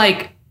 And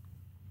like,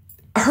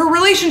 her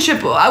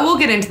relationship, I will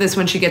get into this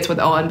when she gets with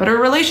Owen, but her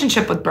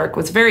relationship with Burke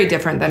was very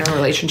different than her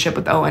relationship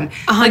with Owen.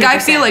 100%. Like, I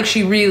feel like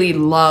she really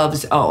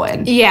loves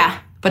Owen. Yeah.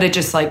 But it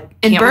just like...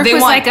 And Burke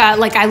was like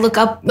I look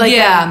up... Like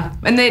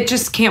and they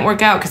just can't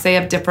work out because they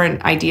have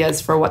different ideas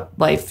for what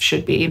life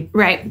should be.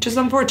 Right. Which is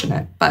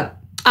unfortunate, but...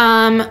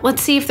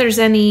 Let's see if there's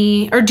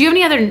any... Or do you have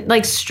any other,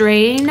 like,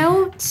 stray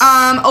notes?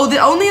 The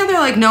only other,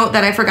 like, note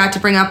that I forgot to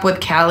bring up with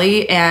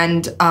Callie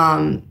and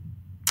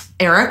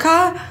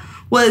Erica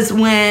was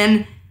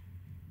when...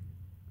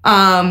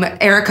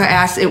 Erica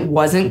asked, it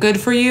wasn't good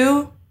for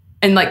you.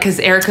 And like, cause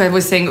Erica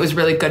was saying it was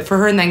really good for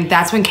her. And then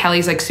that's when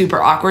Kelly's like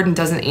super awkward and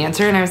doesn't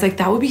answer. And I was like,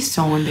 that would be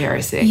so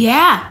embarrassing.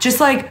 Yeah. Just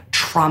like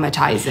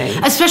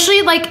traumatizing.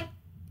 Especially like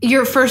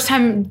your first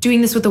time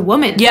doing this with a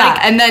woman. Yeah.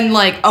 Like, and then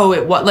like,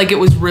 it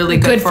was really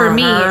good for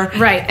me. Her,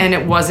 right. And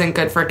it wasn't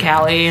good for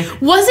Callie.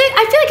 Was it?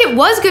 I feel like it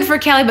was good for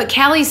Callie, but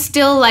Callie's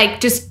still like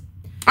just...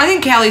 I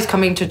think Callie's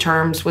coming to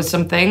terms with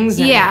some things.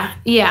 Yeah.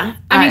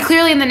 I mean,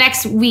 clearly in the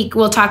next week,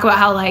 we'll talk about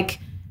how like,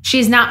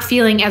 she's not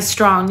feeling as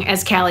strong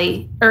as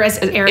Callie or as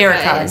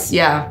Erica is.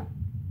 Yeah.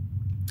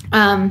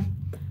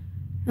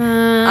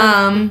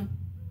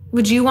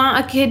 Would you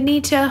want a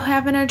kidney to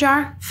have in a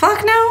jar?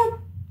 Fuck no.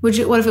 Would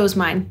you? What if it was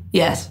mine?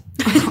 Yes.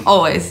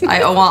 Always.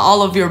 I want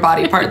all of your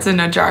body parts in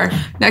a jar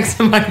next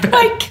to my bed.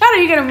 Oh my God, are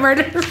you gonna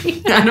murder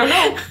me? I don't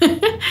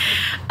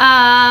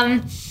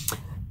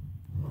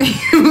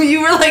know.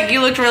 You were like, you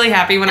looked really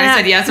happy when I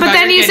said yes. But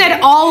then you said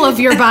all of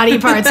your body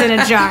parts in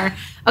a jar.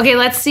 Okay,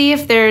 let's see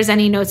if there's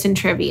any notes in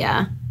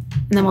trivia.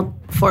 And then we'll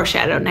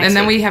foreshadow next week. And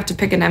then we have to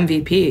pick an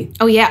MVP.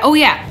 Oh,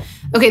 yeah.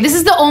 Okay, this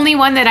is the only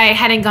one that I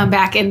hadn't gone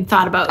back and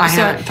thought about. I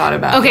haven't thought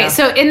about. Okay,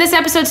 so in this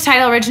episode's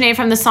title originated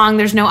from the song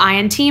There's No I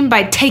in Team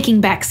by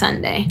Taking Back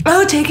Sunday.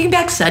 Oh, Taking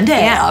Back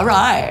Sunday. Yeah. All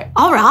right.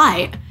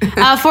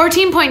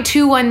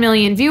 14.21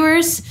 million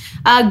viewers.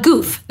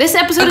 Goof. This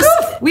episode is...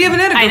 We haven't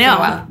had a goof in a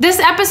while. This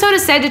episode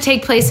is said to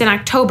take place in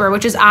October,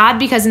 which is odd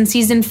because in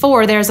season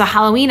 4 there's a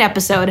Halloween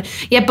episode,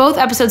 yet both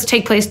episodes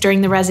take place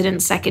during the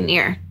residents' second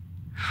year.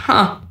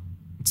 Huh.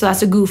 So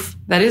that's a goof.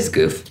 That is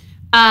goof.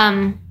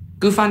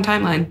 Goof on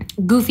timeline.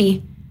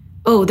 Goofy.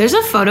 Oh, there's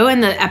a photo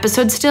in the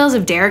episode stills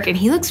of Derek, and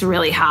he looks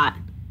really hot.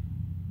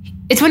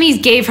 It's when he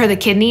gave her the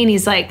kidney, and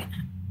he's like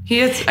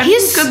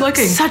He's good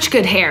looking. Such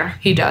good hair.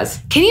 He does.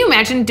 Can you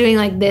imagine doing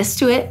like this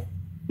to it?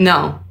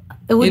 No.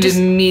 It would You'd just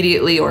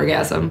immediately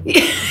orgasm.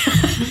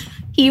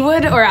 he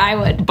would or I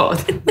would.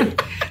 Both.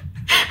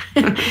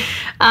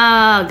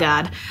 Oh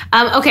God.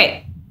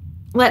 Okay.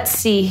 Let's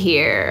see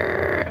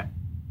here.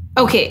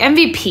 Okay,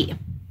 MVP.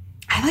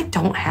 I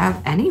don't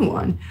have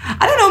anyone.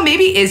 I don't know,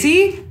 maybe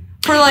Izzy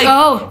for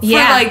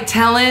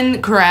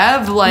telling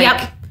Karev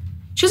Yep.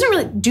 She doesn't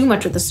really do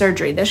much with the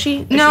surgery, does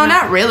she? No,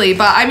 not really.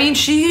 But I mean,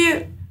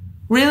 she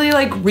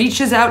really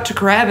reaches out to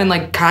Karev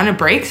and kind of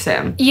breaks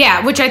him.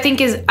 Yeah, which I think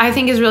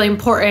is really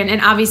important.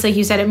 And obviously, like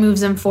you said, it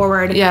moves him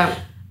forward. Yeah.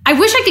 I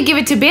wish I could give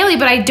it to Bailey,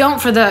 but I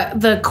don't for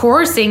the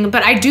coercing.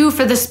 But I do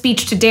for the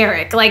speech to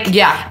Derek.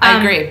 Yeah, I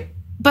agree.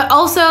 But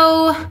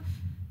also,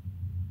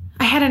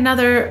 I had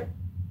another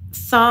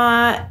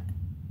thought.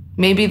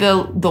 Maybe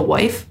the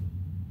wife.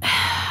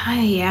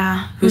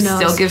 Yeah. Who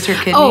still gives her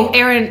kidney? Oh,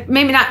 Aaron.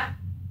 Maybe not.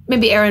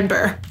 Maybe Aaron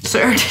Burr.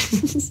 Sure.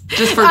 Just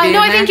for being No,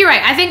 I there. think you're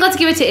right. I think let's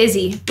give it to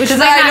Izzy. Because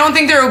I don't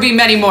think there will be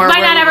many more. Might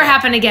not ever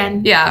happen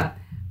again. Yeah.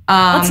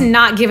 Let's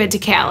not give it to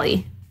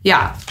Callie.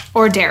 Yeah.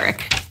 Or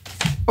Derek.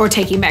 Or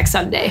Taking Back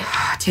Sunday.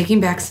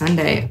 Taking Back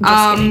Sunday.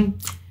 Just kidding.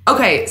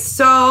 Okay,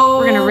 so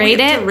we're gonna rate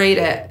it. Rate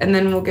it, and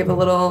then we'll give a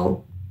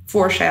little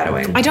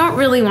foreshadowing. I don't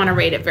really want to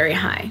rate it very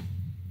high.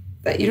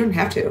 But you don't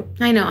have to.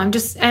 I know. I'm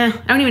just. I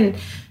don't even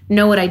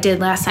know what I did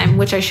last time,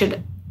 which I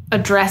should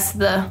address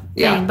the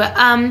thing. But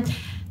I'm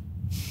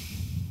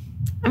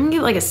gonna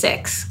give it a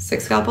 6.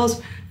 6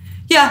 scalpels?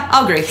 Yeah,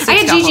 I'll agree. 6 I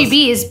had scalpels.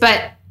 GGBs,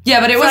 but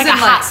yeah, but it wasn't a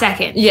hot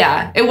second.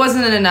 Yeah, it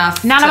wasn't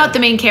enough. Not about the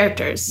main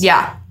characters.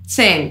 Yeah,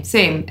 same,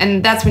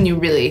 and that's when you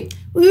really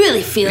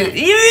feel it.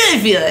 You really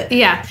feel it.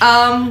 Yeah.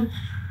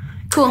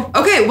 Cool.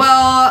 Okay,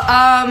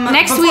 well,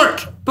 next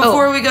week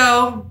before we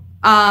go,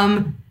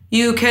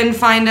 you can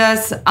find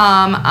us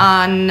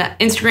on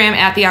Instagram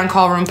at the On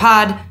Call Room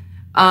Pod.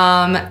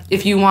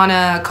 If you want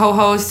to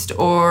co-host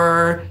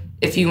or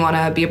if you want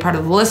to be a part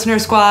of the listener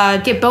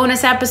squad, get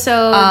bonus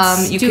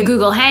episodes, do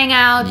Google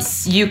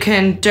Hangouts. You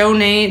can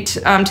donate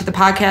to the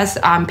podcast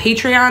on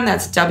Patreon.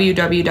 That's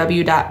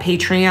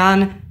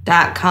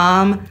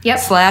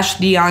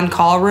www.patreon.com/the On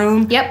Call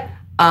Room. Yep.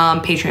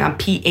 Patreon,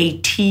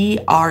 Patreon.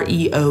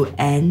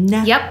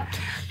 Yep.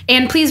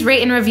 And please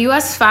rate and review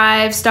us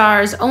 5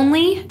 stars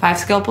only. 5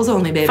 scalpels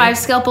only, baby. 5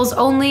 scalpels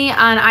only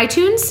on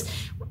iTunes.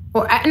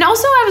 And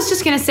also, I was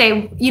just going to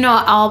say,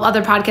 all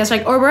other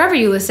podcasts, or wherever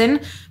you listen,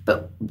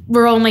 but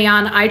we're only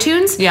on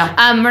iTunes. Yeah.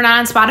 We're not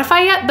on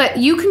Spotify yet, but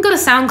you can go to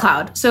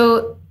SoundCloud.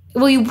 So,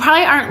 you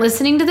probably aren't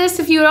listening to this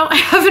if you don't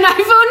have an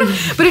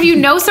iPhone. But if you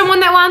know someone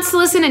that wants to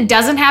listen and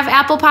doesn't have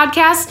Apple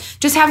Podcasts,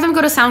 just have them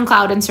go to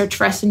SoundCloud and search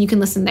for us, and you can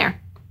listen there.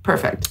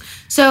 Perfect.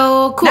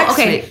 So, cool.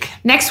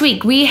 Next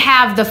week, we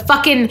have the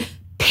fucking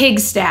pig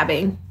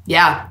stabbing.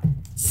 Yeah.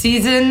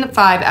 Season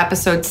 5,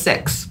 episode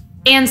 6.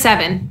 And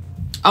 7.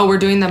 Oh, we're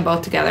doing them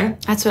both together?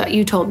 That's what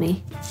you told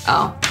me.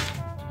 Oh.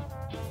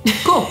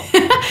 Cool.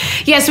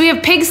 Yes, we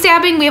have pig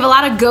stabbing. We have a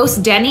lot of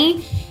ghost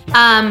Denny.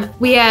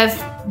 We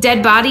have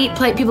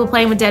people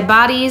playing with dead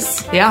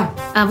bodies. Yeah.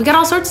 We got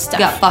all sorts of stuff.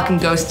 We got fucking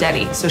Ghost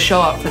Denny, so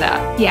show up for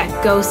that. Yeah,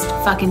 Ghost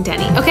fucking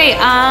Denny. Okay,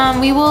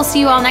 we will see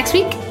you all next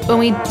week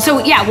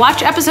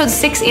watch episodes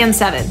 6 and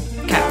 7.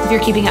 Okay. If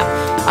you're keeping up.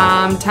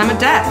 Time of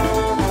death,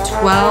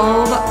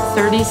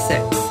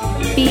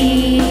 12:36.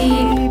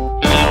 Beep.